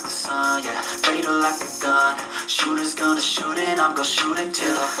 Rises like the sun, yeah, fatal like a gun. Shooters gonna shoot it, I'm gonna shoot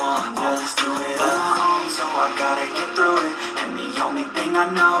until I fall. Always do it on my own, so I gotta get through it. And the only thing I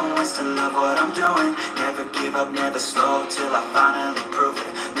know is to love what I'm doing. Never give up, never slow, till I finally prove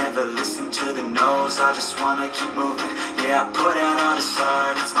it. Never listen to the no's, I just wanna keep moving. Yeah, I put out all this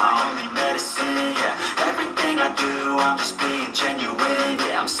art, it's my only medicine. Yeah, everything I do, I'm just being genuine.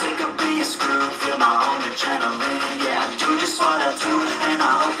 Yeah, I'm sick of being screwed, feel my own adrenaline. Yeah, I do just what I do, and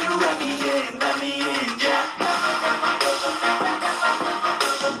I hope you let me in, yeah.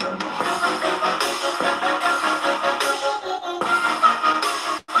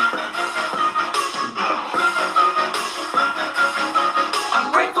 I'm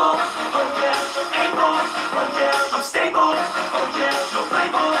grateful, oh yeah, able, oh yeah, I'm stable, oh yeah, no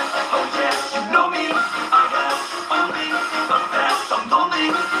label, oh yeah, you know me, I have only a path, I'm lonely,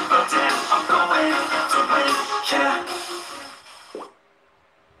 but damn, I'm going to win, yeah.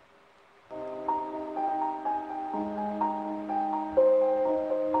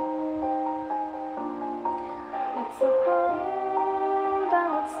 It's so cold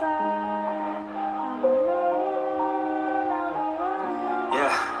outside. I'm alone, I'm alone.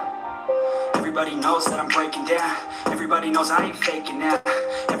 Yeah, everybody knows that I'm breaking down. Everybody knows I ain't faking now.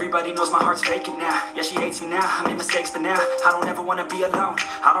 Everybody knows my heart's faking now. Yeah, she hates me now, I made mistakes, but now I don't ever wanna be alone.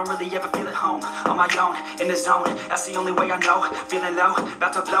 I don't really ever feel at home, on my own, in the zone. That's the only way I know, feeling low,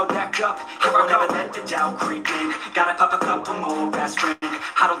 about to blow back up. Here I'll never let the doubt creep in. Gotta pop a couple more fast friend.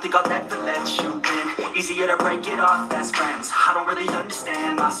 I don't think I'll ever let you in. Easier to break it off best friends. I don't really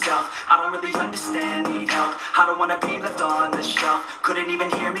understand myself, I don't really understand, need help. I don't wanna be left on the shelf. Couldn't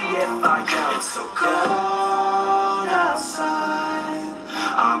even hear me if I yelled. It's so cold outside,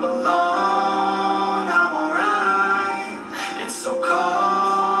 I'm alone, I'm alright. It's so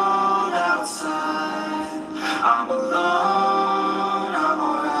cold outside, I'm alone, I'm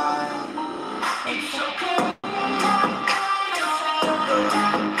alright. It's so cold.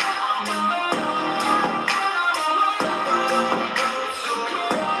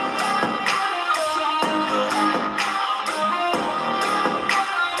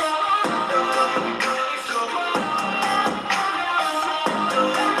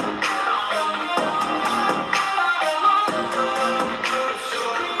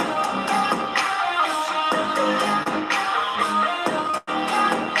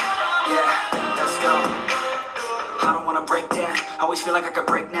 Always feel like I could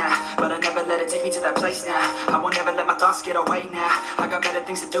break now, but I never let it take me to that place now. I won't ever let my thoughts get away now. I got better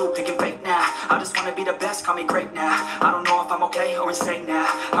things to do, picking fake now. I just wanna be the best, call me great now. I don't know if I'm okay or insane now.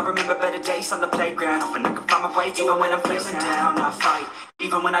 I remember better days on the playground, hoping I can find my way even when I'm feeling down. I fight,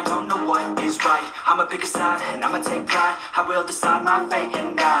 even when I don't know what is right. I'ma pick a side and I'ma take pride. I will decide my fate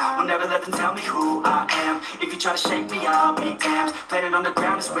and I will never let them tell me who I am. If you try to shake me, I'll be damned. Planet on the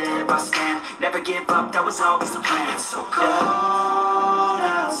ground is where I stand. Never give up, that was always the plan. It's so cold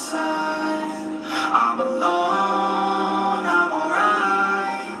outside, I'm alone, I'm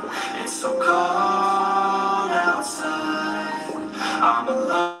alright. It's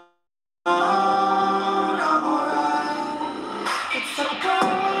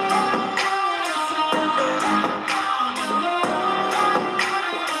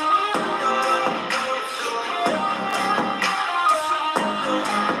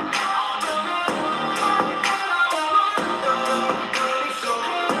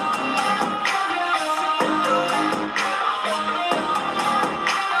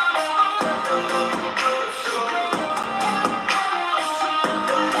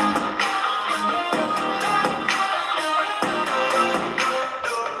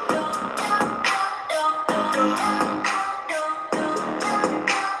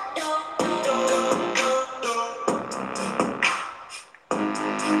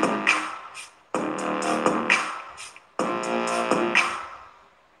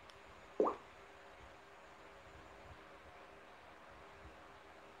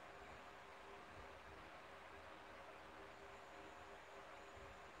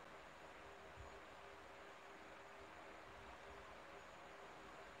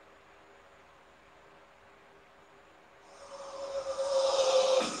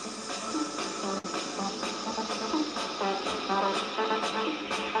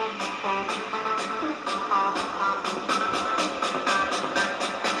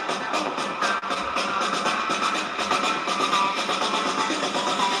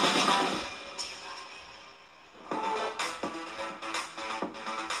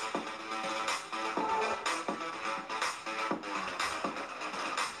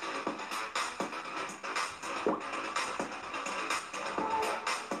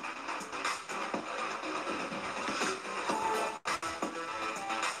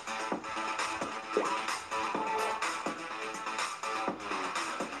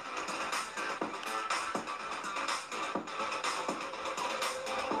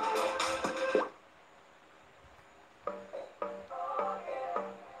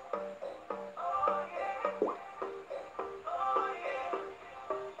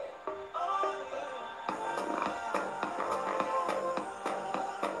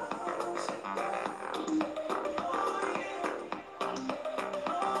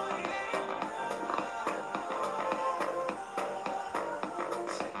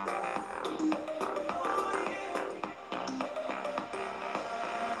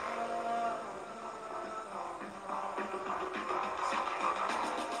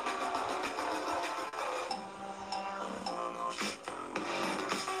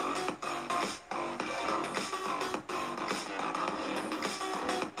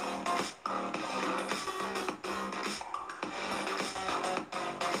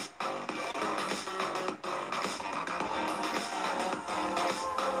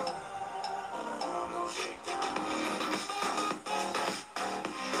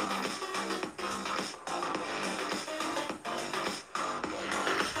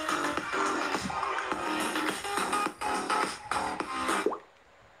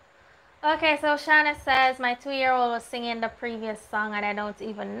Okay, so Shanna says my 2-year-old was singing the previous song and I don't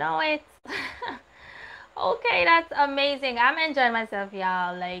even know it. Okay, that's amazing. I'm enjoying myself,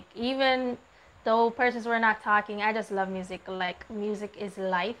 y'all. Like, even though persons were not talking, I just love music. Like, music is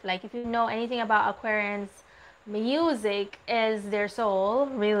life. Like, if you know anything about Aquarians, music is their soul,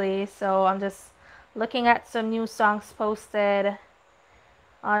 really. So I'm just looking at some new songs posted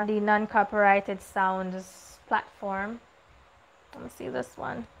on the non-copyrighted sounds platform. Let me see this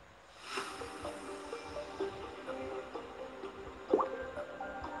one.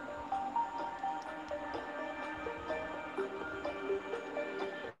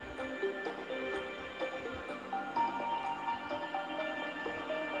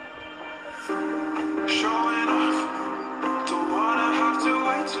 Showing off, don't wanna have to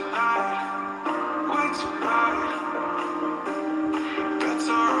wait tonight, wait tonight.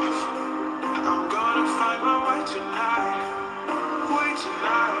 Better off, I'm gonna find my way tonight, way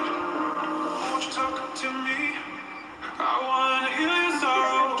tonight. Won't you talk to me? I wanna heal your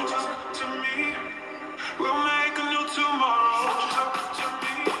sorrow. Won't you talk to me? We'll make a new tomorrow. Won't you talk to me?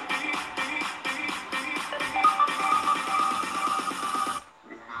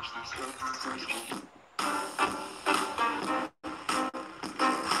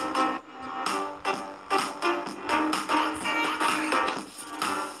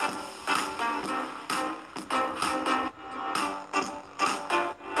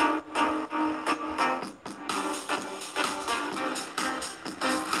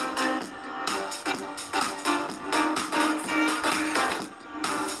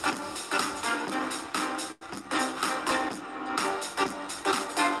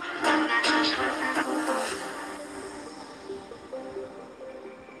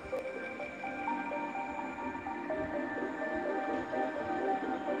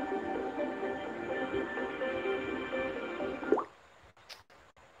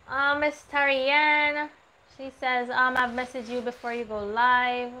 Miss Tarianne, she says, I've messaged you before you go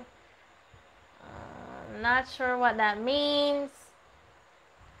live. Not sure what that means.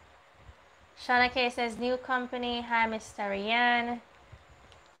 Shana K says, new company. Hi, Miss Tarianne.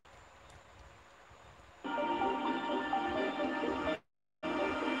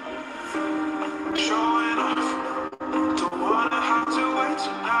 Showing off, don't wanna have to wait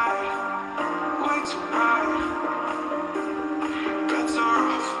tonight, wait tonight. Better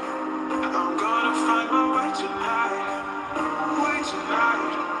off, I'm gonna find my way tonight, way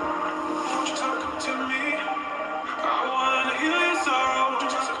tonight. Won't you talk to me? I wanna heal your sorrow. Won't you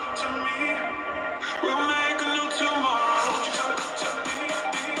talk to me? We'll make a new tomorrow. Won't you talk to me?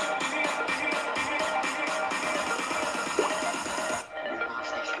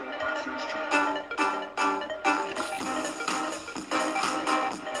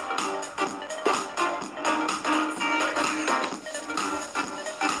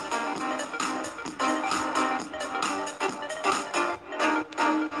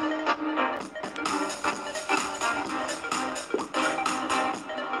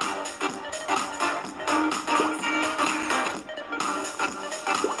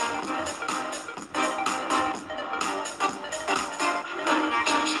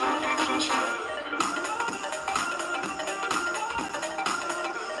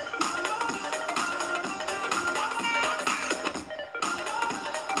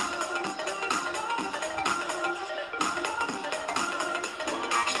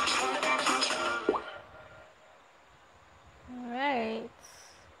 All right.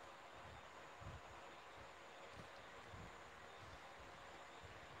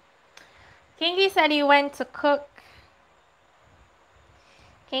 Kinky said you went to cook.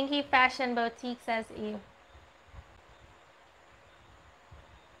 Kinky Fashion Boutique says you.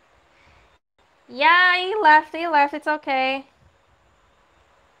 Yeah, he left. He left. It's okay.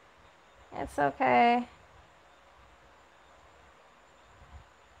 It's okay.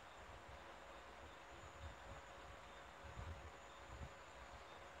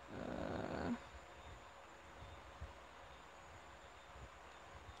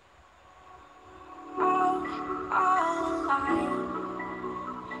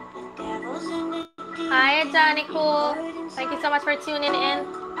 Hi, Johnny Cool. Thank you so much for tuning in.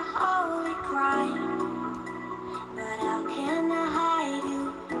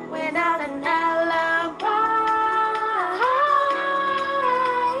 Without an alibi,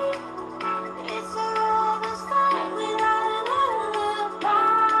 it's a roller start without an alibi.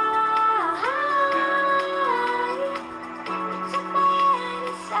 To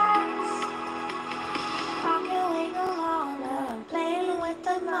my sides, I can't wait no longer. I'm playing with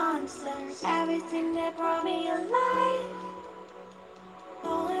the monsters, everything that brought me alive.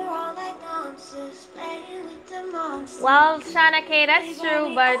 Well, Shana K, that's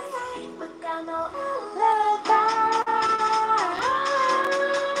true, but without no lullaby.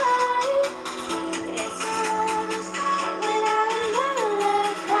 It's a love song without a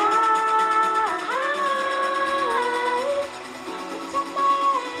lullaby. Take my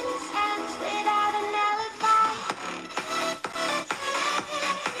hands without an alibi.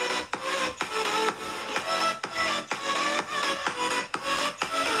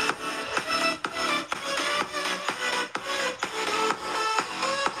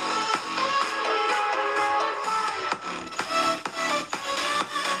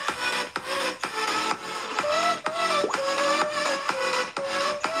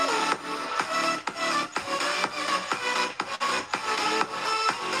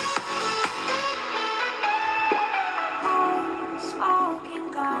 Smoking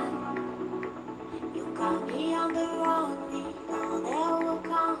gun, you got me on the run. We know that will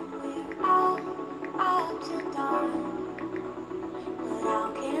come. We're all up to dawn, but how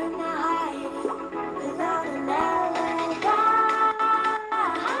can I hide it without an alibi?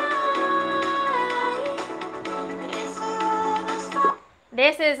 It's a rubber star.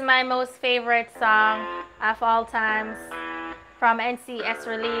 This is my most favorite song of all times from NCS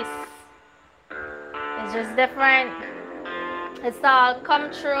release. It's just different. It's called Come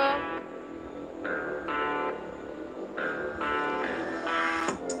True.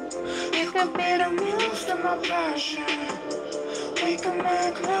 You could be the muse to my passion. We can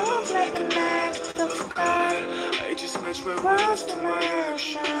make love like an act of God. I just match my words to my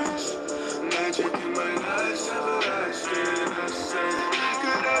actions. Magic in my life's everlasting. I said,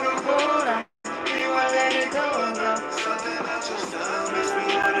 get out of water. You won't let it go. Something about your style makes me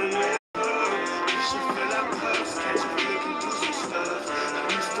wanna let go. You should feel like close. Catch you flicking through some stuff. I'm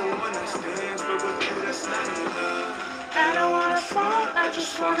used to one night stands, but with you that's not enough. I don't wanna fall, I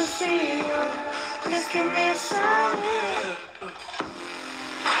just wanna see you. Please give me a sign, yeah.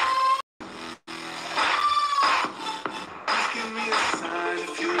 Please give me a sign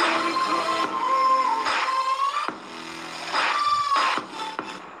if you wanna come.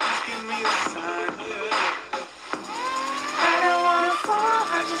 Please give me a sign, yeah. I don't wanna fall,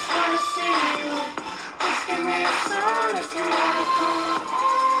 I just wanna see you. Please give me a sign if you wanna come.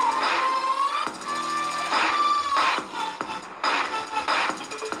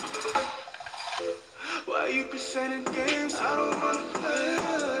 Why you presenting games I don't wanna play?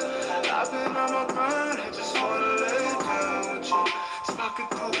 I've been on my grind, I just wanna lay down with you. Spark a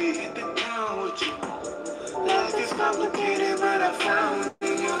doobie, hit the town with you. Life is complicated, but I found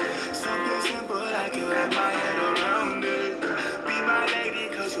in you something simple I can wrap my head around it. Be my lady,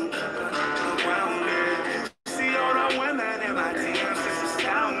 cause you keep on grounded. You see all the women in my DMs, it's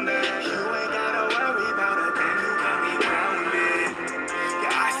astounding. You ain't gotta worry about a thing, you got me grounded.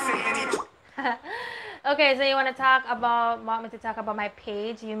 Yeah, I say anything. Okay, so you want me to talk about my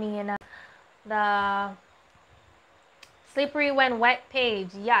page? You mean the Slippery When Wet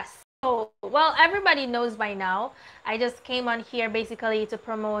page? Yes. So, well, everybody knows by now. I just came on here basically to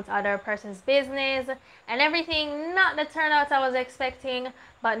promote other person's business and everything. Not the turnout I was expecting,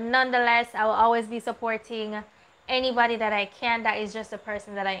 but nonetheless, I will always be supporting anybody that I can. That is just the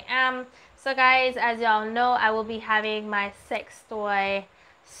person that I am. So guys, as y'all know, I will be having my sex toy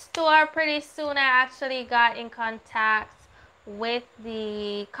store pretty soon. I actually got in contact with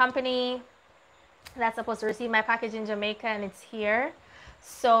the company that's supposed to receive my package in Jamaica, and it's here.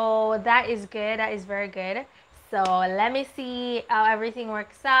 So that is good. That is very good. So let me see how everything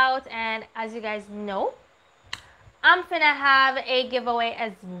works out. And as you guys know, I'm finna have a giveaway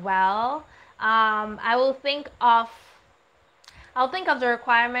as well. I'll think of the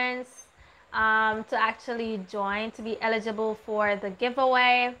requirements to actually join to be eligible for the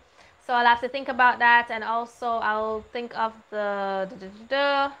giveaway. So I'll have to think about that, and also I'll think of the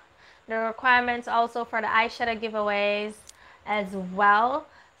requirements also for the eyeshadow giveaways as well.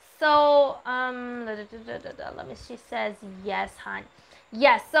 So let me. She says yes, hon.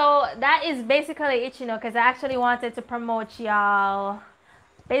 Yes. So that is basically it, because I actually wanted to promote y'all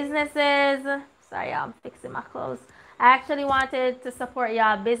businesses. Sorry, I'm fixing my clothes. I actually wanted to support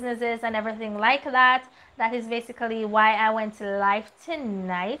y'all businesses and everything like that. That is basically why I went to live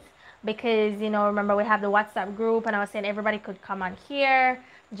tonight, because remember, we have the WhatsApp group, and I was saying everybody could come on here,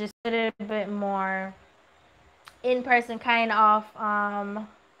 just a little bit more in-person kind of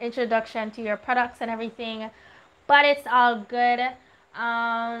introduction to your products and everything. But it's all good.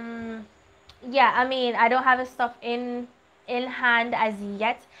 Yeah, I mean, I don't have the stuff in hand as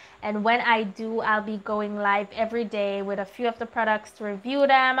yet, and when I do, I'll be going live every day with a few of the products to review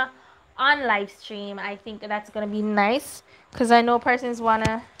them on live stream. I think that's gonna be nice, because I know persons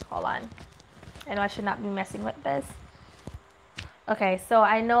wanna hold on. I know I should not be messing with this. Okay, so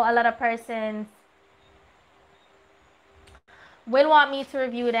I know a lot of persons will want me to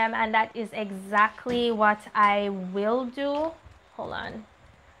review them, and that is exactly what I will do. Hold on.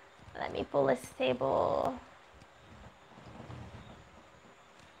 Let me pull this table.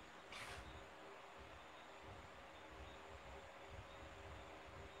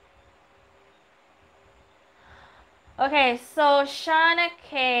 Okay, so Shauna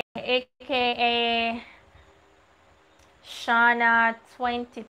K, aka Shauna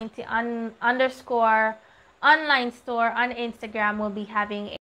 2020 underscore online store on Instagram will be having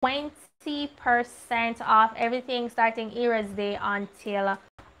a 20% off everything starting Era's Day until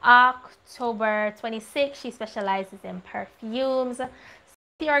October 26th. She specializes in perfumes.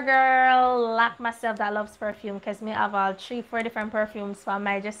 Your girl like myself that loves perfume, because me have all 3-4 different perfumes from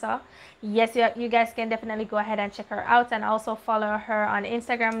my dresser. Yes, you guys can definitely go ahead and check her out, and also follow her on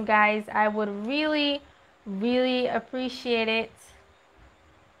Instagram, guys. I would really appreciate it.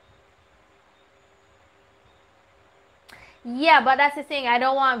 Yeah, but that's the thing, I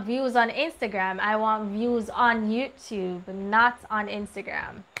don't want views on Instagram, I want views on YouTube, not on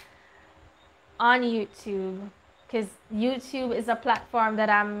Instagram. On YouTube, because YouTube is a platform that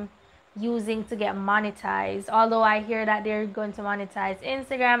I'm using to get monetized. Although I hear that they're going to monetize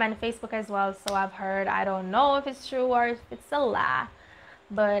Instagram and Facebook as well, so I've heard. I don't know if it's true or if it's a lie,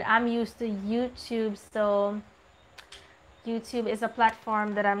 but I'm used to YouTube, so YouTube is a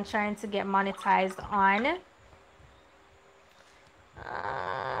platform that I'm trying to get monetized on.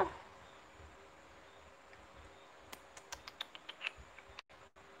 Uh,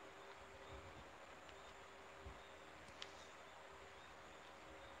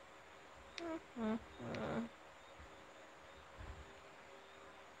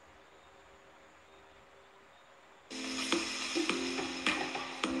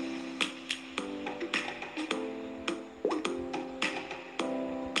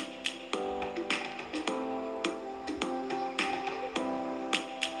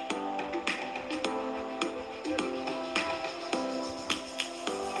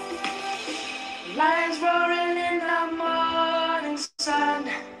 Lions roaring in the morning sun,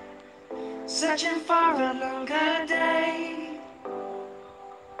 searching for a longer day.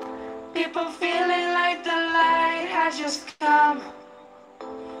 People feeling like the light has just come.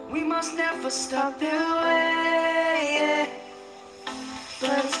 We must never stop the way.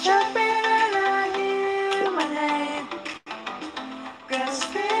 Birds jumping in a human name,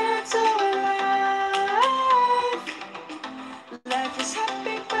 grasping to life. Life is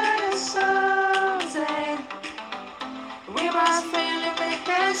happy but it's so insane. We must really make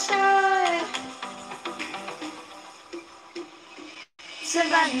a shine.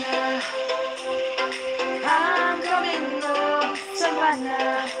 Savannah, I'm coming home.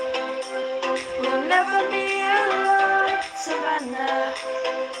 Savannah, we'll never be alone. Savannah,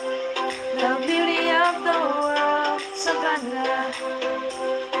 the beauty of the world. Savannah,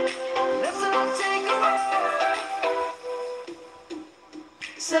 let's all take a walk.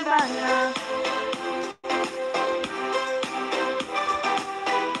 Savannah.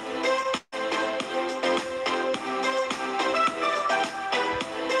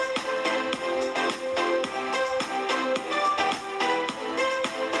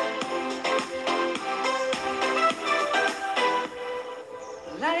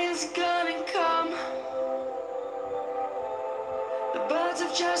 Lion's gonna come. The birds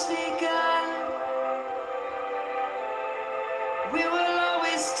have just begun. We will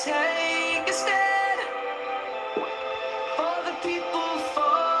always take a stand for the people,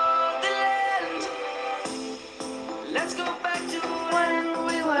 for the land. Let's go back to when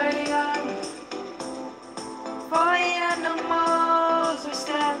we were young. For the animals we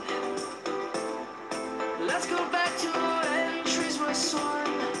stand. Let's go back to when trees were swung.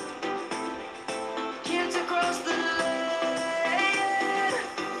 Kids across the land.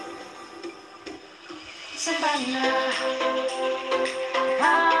 Savannah,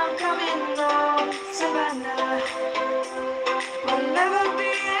 I'm coming home. Savannah, we'll never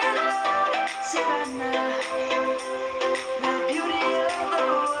be alone. Savannah, the beauty of the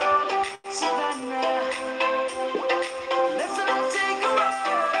world. Savannah, let's all take a walk.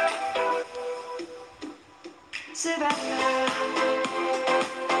 Savannah,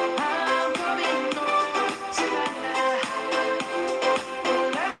 I'm coming home. Savannah, we'll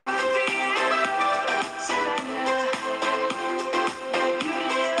never be alone. Savannah.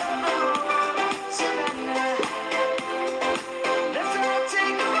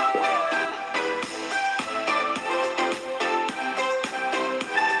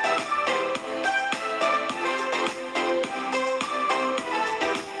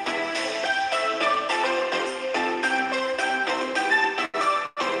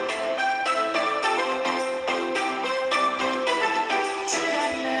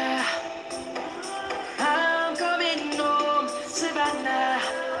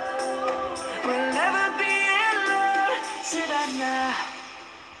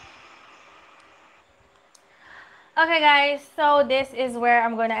 Okay, guys, so this is where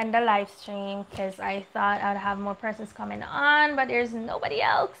I'm going to end the live stream because I thought I'd have more persons coming on, but there's nobody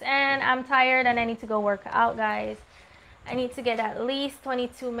else, and I'm tired and I need to go work out, guys. I need to get at least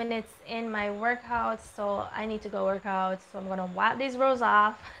 22 minutes in my workout, so I need to go work out. So I'm going to wipe these rows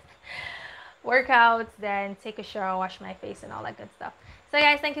off, workouts, then take a shower, wash my face, and all that good stuff. So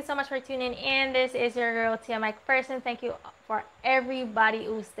guys, thank you so much for tuning in. This is your girl Tiamac Pherson. Thank you for everybody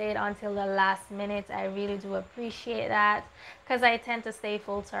who stayed until the last minute. I really do appreciate that because I tend to stay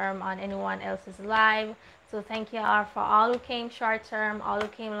full term on anyone else's live. So thank you all for all who came short term, all who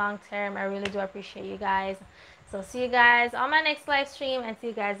came long term. I really do appreciate you guys. So see you guys on my next live stream and see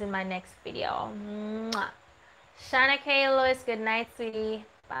you guys in my next video. Mwah. Shana K. Lewis, good night, sweetie.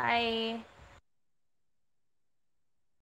 Bye.